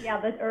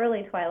 Yeah, the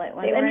early Twilight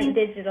ones. They were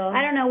digital.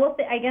 I don't know.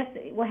 I guess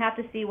we'll have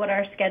to see what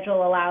our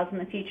schedule allows in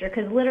the future.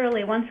 Because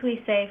literally, once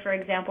we say, for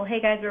example,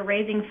 hey guys, we're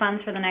raising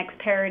funds for the next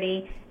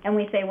parody, and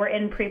we say we're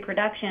in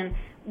pre-production,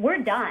 we're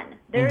done.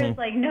 There is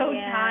like no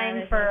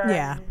time for.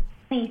 Yeah.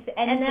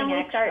 And then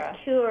we start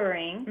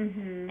touring,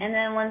 and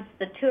then once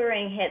the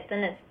touring hits, then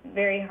it's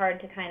very hard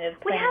to kind of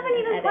plan. We haven't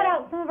even put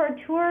out some of our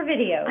tour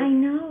videos. I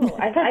know.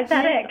 I've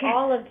missed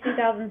all of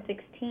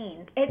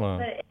 2016.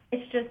 But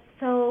it's just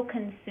so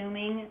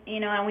consuming, you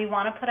know, and we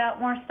want to put out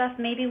more stuff.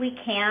 Maybe we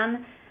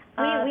can.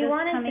 We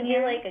wanted to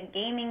do like a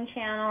gaming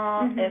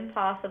channel, if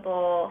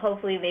possible.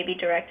 Hopefully maybe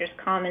director's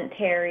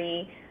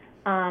commentary.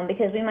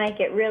 Because we might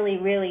get really,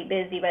 really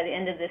busy by the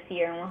end of this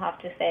year, and we'll have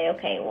to say,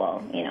 okay,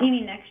 well, you know. You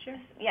mean next year?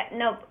 Yeah,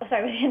 no,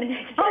 sorry, by the end of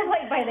next year. Oh,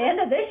 like by the end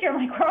of this year,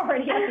 I'm like, we're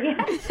already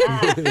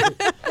at the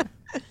end.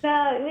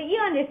 So you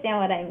understand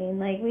what I mean.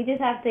 Like, we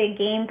just have to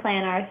game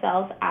plan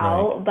ourselves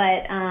out.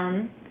 Right.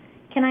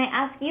 But can I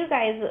ask you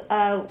guys,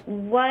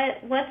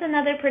 what's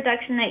another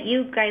production that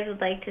you guys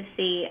would like to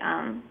see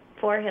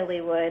for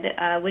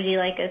Hillywood? Would you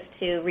like us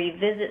to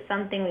revisit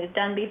something we've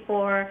done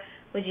before?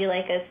 Would you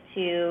like us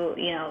to,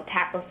 you know,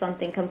 tackle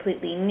something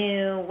completely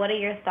new? What are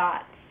your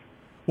thoughts?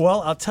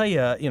 Well, I'll tell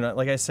you, you know,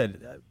 like I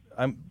said,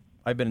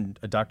 I've been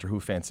a Doctor Who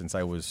fan since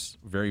I was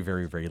very,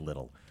 very, very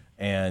little.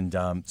 And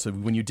so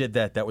when you did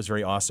that, that was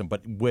very awesome.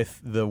 But with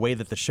the way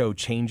that the show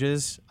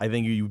changes, I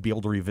think you'd be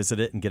able to revisit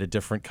it and get a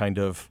different kind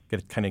of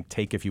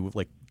take if you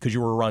like, because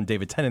you were around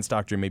David Tennant's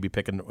Doctor, maybe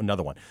pick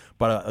another one.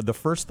 But the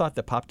first thought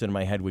that popped in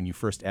my head when you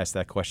first asked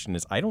that question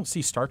is, I don't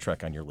see Star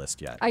Trek on your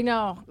list yet. I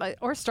know,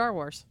 or Star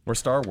Wars. Or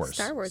Star Wars.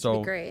 Star Wars so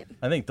would be great.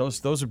 I think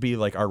those would be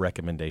like our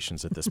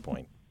recommendations at this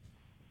point.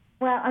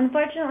 Well,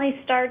 unfortunately,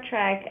 Star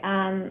Trek,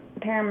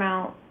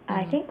 Paramount,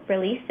 I think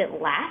released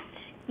it last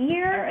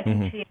year. I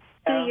think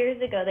 2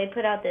 years ago, they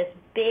put out this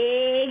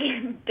big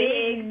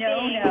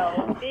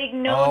no-no. Big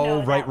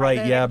no-no. Oh,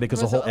 right, yeah,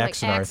 because the whole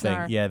Axanar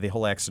thing. Yeah, the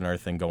whole Axanar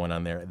thing going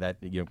on there. That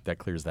that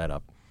clears that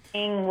up.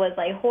 Was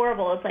like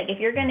horrible. It's like if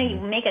you're going to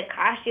make a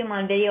costume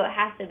on video, it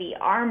has to be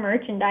our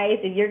merchandise.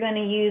 If you're going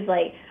to use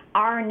like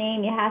our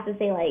name, you have to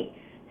say like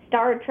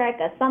Star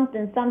Trek, a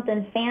something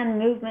fan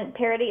movement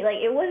parody. Like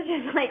it was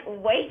just like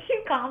way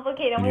too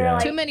complicated. And we were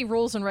like, too many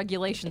rules and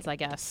regulations, I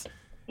guess.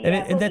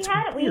 Yeah, and that's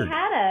weird.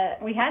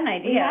 We had an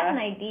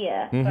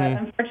idea. But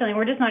unfortunately,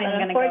 we're just not even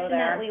going to go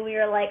there. Unfortunately, we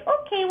were like,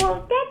 okay,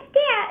 well, that's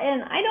that,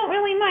 and I don't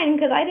really mind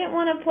because I didn't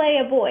want to play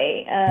a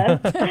boy,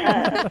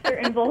 a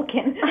certain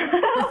Vulcan.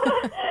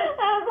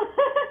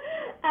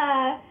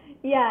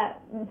 Yeah,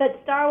 but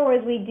Star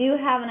Wars, we do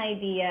have an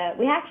idea.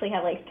 We actually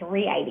have like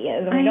 3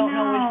 ideas, and we don't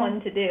know which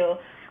one to do.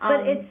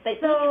 But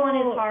each one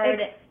is hard.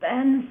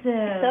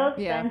 Expensive. So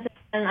expensive.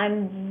 And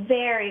I'm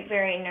very,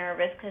 very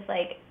nervous because,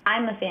 like,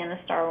 I'm a fan of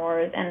Star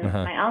Wars, and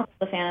my uncle's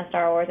a fan of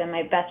Star Wars, and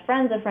my best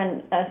friend's a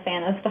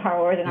fan of Star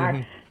Wars, and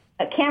our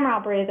camera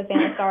operator is a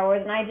fan of Star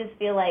Wars, and I just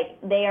feel like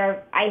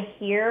I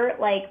hear,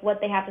 like,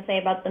 what they have to say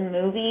about the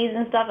movies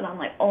and stuff, and I'm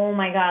like, oh,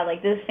 my God,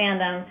 like, this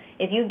fandom,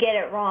 if you get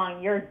it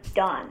wrong, you're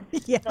done.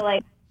 Yeah. So,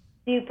 like,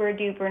 super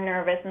duper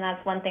nervous, and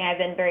that's one thing I've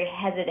been very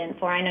hesitant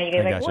for. I know you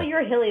guys are like, well,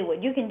 you're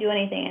Hillywood, you can do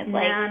anything. It's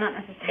like, no, not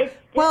necessarily.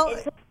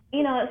 It's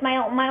you know, it's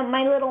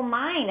my little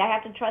mind. I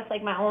have to trust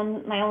like my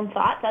own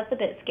thoughts. That's a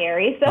bit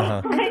scary. So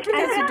I think you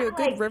guys would do a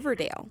good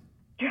Riverdale.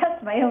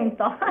 Trust my own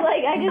thoughts.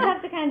 Like I just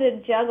have to kind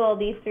of juggle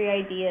these 3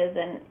 ideas,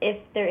 and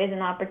if there is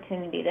an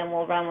opportunity, then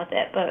we'll run with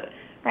it. But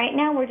right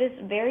now, we're just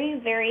very,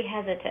 very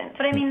hesitant.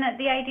 But I mean,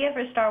 the idea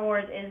for Star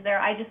Wars is there.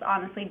 I just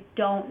honestly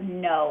don't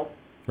know.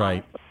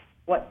 Right.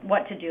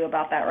 What to do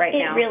about that right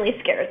now. It really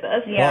scares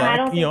us.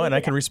 Yeah, well, and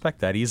I can respect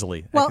that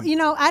easily. Well,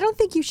 I don't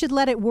think you should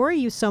let it worry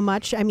you so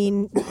much. I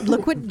mean,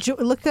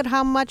 look at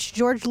how much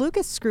George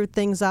Lucas screwed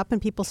things up,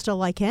 and people still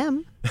like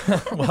him.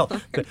 Well,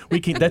 we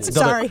can. That's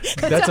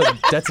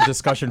a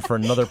discussion for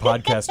another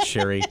podcast,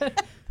 Sherry.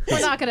 We're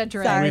not going to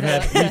drag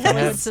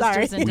the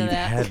sisters into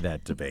that. We've had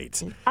that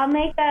debate. I'll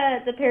make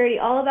the parody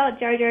all about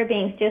Jar Jar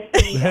Binks just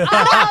for you. There you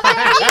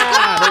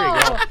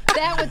go.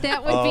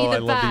 That would be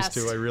the best. I love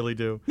these 2. I really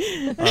do.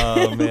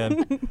 Oh,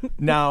 man.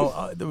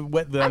 Now,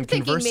 I'm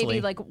thinking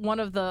maybe like one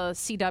of the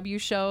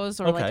CW shows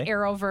or like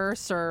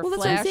Arrowverse or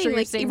Flash or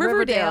like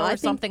Riverdale or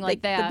something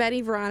like that. The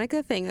Betty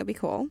Veronica thing would be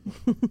cool.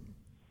 All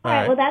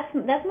right. Well, that's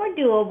more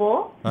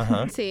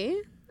doable.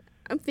 See?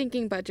 I'm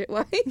thinking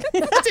budget-wise,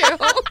 too.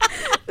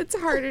 It's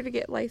harder to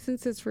get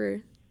licenses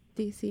for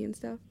DC and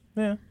stuff.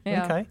 Yeah.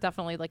 Okay.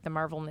 Definitely like the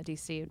Marvel and the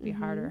DC would be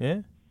harder.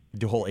 Yeah.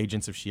 Do whole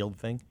Agents of S.H.I.E.L.D.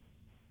 thing.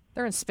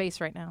 They're in space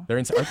right now. They're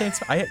in. Okay,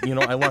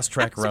 I lost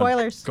track around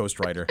Spoilers. Ghost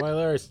Rider.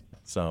 Spoilers.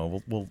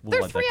 So we'll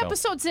They're let 3 that go.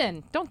 episodes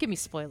in. Don't give me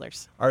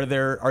spoilers. Are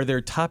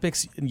there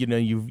topics,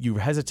 you're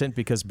hesitant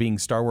because being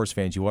Star Wars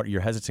fans, you're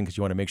hesitant because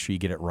you want to make sure you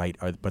get it right.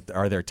 But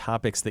are there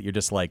topics that you're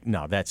just like,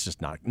 no, that's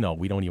just not, no,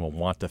 we don't even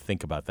want to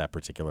think about that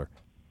particular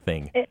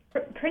thing?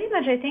 Pretty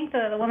much, I think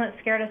the one that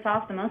scared us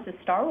off the most is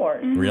Star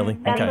Wars. Really?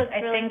 That's Okay. what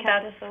I think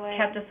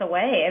kept us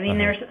away. I mean,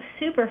 there's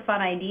super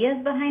fun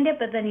ideas behind it,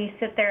 but then you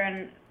sit there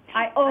and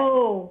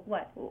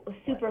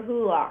Super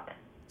Hulock.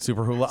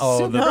 Super Hula.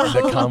 Oh,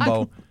 the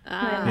combo.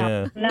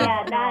 Yeah,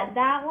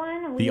 that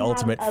one. The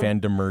ultimate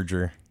fandom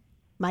merger.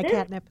 My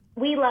catnip.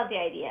 We love the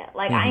idea.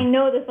 Like, I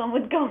know this one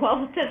would go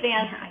well with the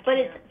fans, but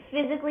it's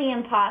physically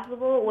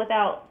impossible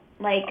without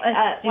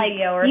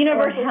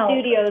Universal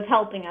Studios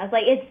helping us.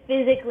 Like, it's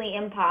physically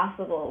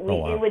impossible.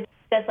 It would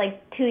take us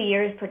like 2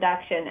 years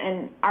production,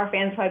 and our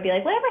fans probably be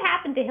like, "Whatever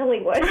happened to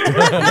Hillywood?"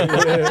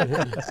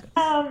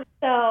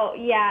 So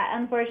yeah,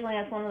 unfortunately,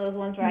 that's one of those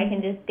ones where I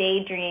can just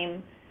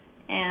daydream,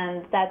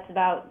 and that's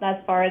about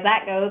as far as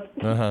that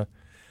goes.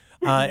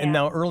 And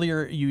now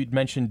earlier you'd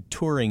mentioned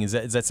touring. Is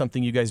that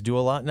something you guys do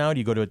a lot now? Do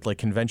you go to like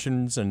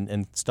conventions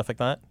and stuff like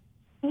that?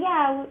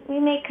 Yeah, we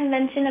make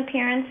convention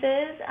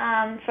appearances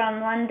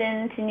from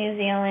London to New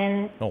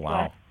Zealand. Oh,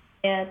 wow.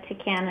 To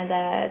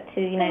Canada,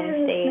 to the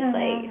United States,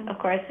 like, of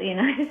course, the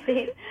United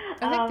States.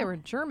 I think they were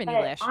in Germany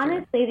last year.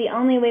 Honestly, the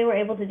only way we're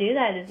able to do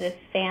that is if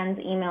fans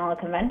email a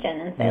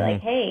convention and say,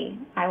 like, hey,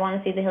 I want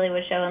to see the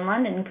Hillywood show in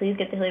London. Please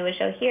get the Hillywood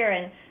show here.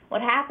 And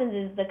what happens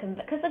is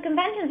because the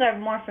conventions are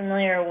more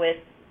familiar with,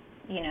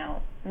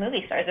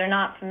 movie stars. They're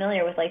not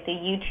familiar with, like, the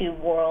YouTube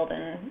world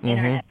and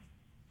internet.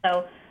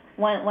 So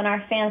when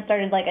our fans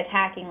started like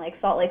attacking like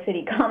Salt Lake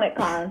City Comic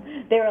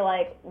Con, they were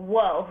like,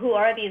 "Whoa, who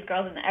are these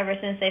girls?" And ever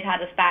since they've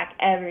had us back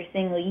every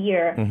single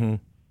year,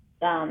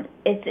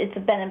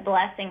 it's been a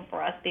blessing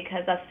for us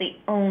because that's the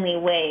only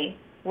way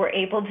we're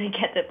able to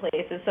get to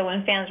places. So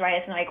when fans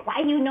write us and like,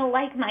 "Why do you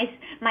like my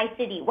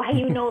city? Why do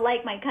you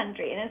like my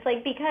country?" And it's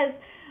like, because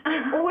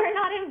we're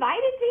not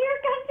invited to your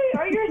country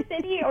or your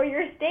city or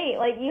your state.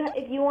 Like,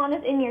 if you want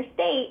us in your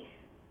state,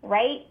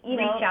 right?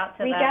 Reach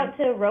out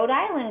to Rhode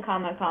Island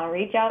Comic Con,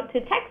 reach out to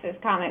Texas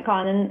Comic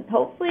Con, and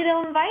hopefully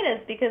they'll invite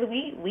us because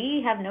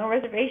we have no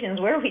reservations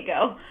where we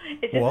go.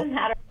 It just doesn't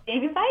matter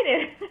being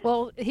invited.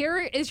 Well, here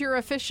is your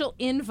official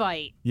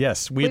invite.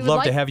 Yes, we'd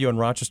love to have you in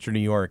Rochester, New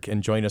York,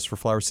 and join us for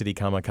Flower City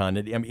Comic Con.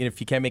 I mean, if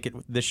you can't make it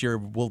this year,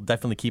 we'll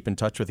definitely keep in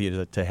touch with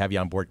you to have you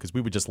on board because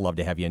we would just love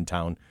to have you in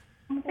town.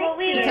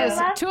 Because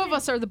 2 of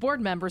us are the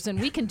board members, and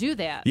we can do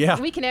that. Yeah.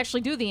 We can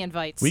actually do the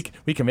invites. We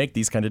can make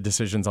these kind of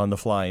decisions on the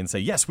fly and say,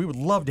 yes, we would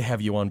love to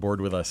have you on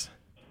board with us.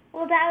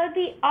 Well, that would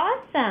be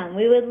awesome.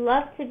 We would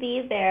love to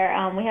be there.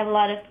 We have a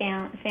lot of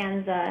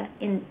fans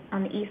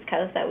on the East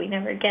Coast that we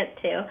never get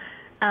to.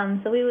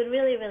 So we would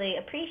really, really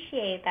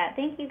appreciate that.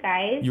 Thank you,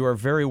 guys. You are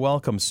very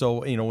welcome.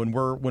 So, when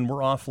we're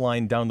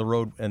offline down the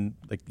road and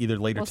like either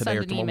later today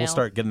or tomorrow, we'll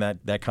start getting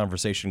that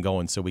conversation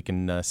going so we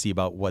can see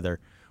about whether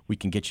we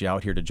can get you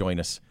out here to join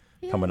us.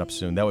 Coming up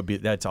soon.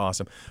 That's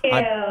awesome.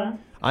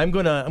 I'm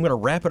gonna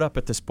wrap it up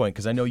at this point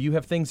because I know you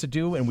have things to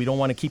do and we don't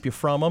want to keep you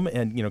from them,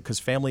 and because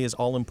family is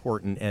all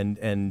important, and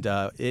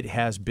it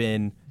has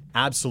been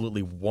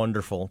absolutely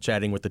wonderful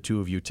chatting with the 2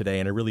 of you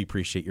today, and I really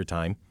appreciate your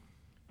time.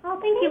 Oh,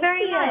 thank you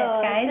very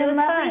much, guys. It was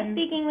lovely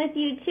speaking with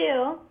you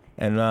too.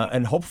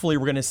 And hopefully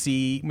we're gonna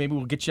see, maybe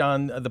we'll get you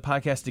on the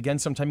podcast again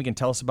sometime. You can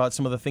tell us about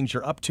some of the things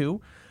you're up to.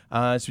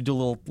 So we do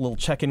a little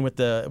check-in with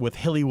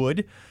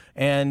Hillywood.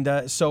 And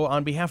so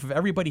on behalf of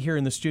everybody here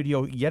in the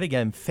studio, yet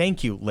again,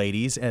 thank you,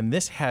 ladies. And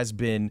this has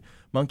been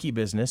Monkey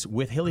Business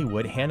with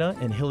Hillywood, Hannah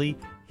and Hilly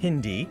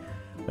Hindi.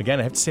 Again,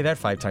 I have to say that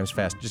 5 times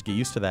fast. Just get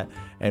used to that.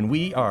 And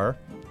we are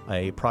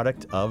a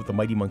product of the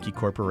Mighty Monkey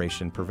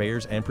Corporation,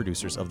 purveyors and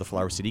producers of the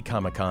Flower City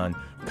Comic Con.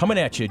 Coming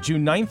at you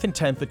June 9th and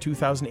 10th of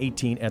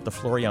 2018 at the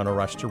Floriano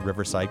Rochester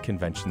Riverside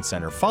Convention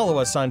Center. Follow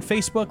us on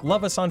Facebook,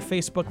 love us on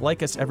Facebook,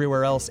 like us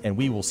everywhere else, and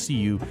we will see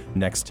you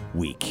next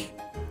week.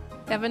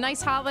 Have a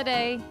nice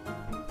holiday.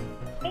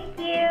 Thank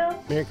you.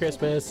 Merry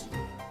Christmas.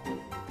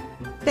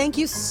 Thank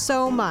you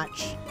so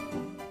much.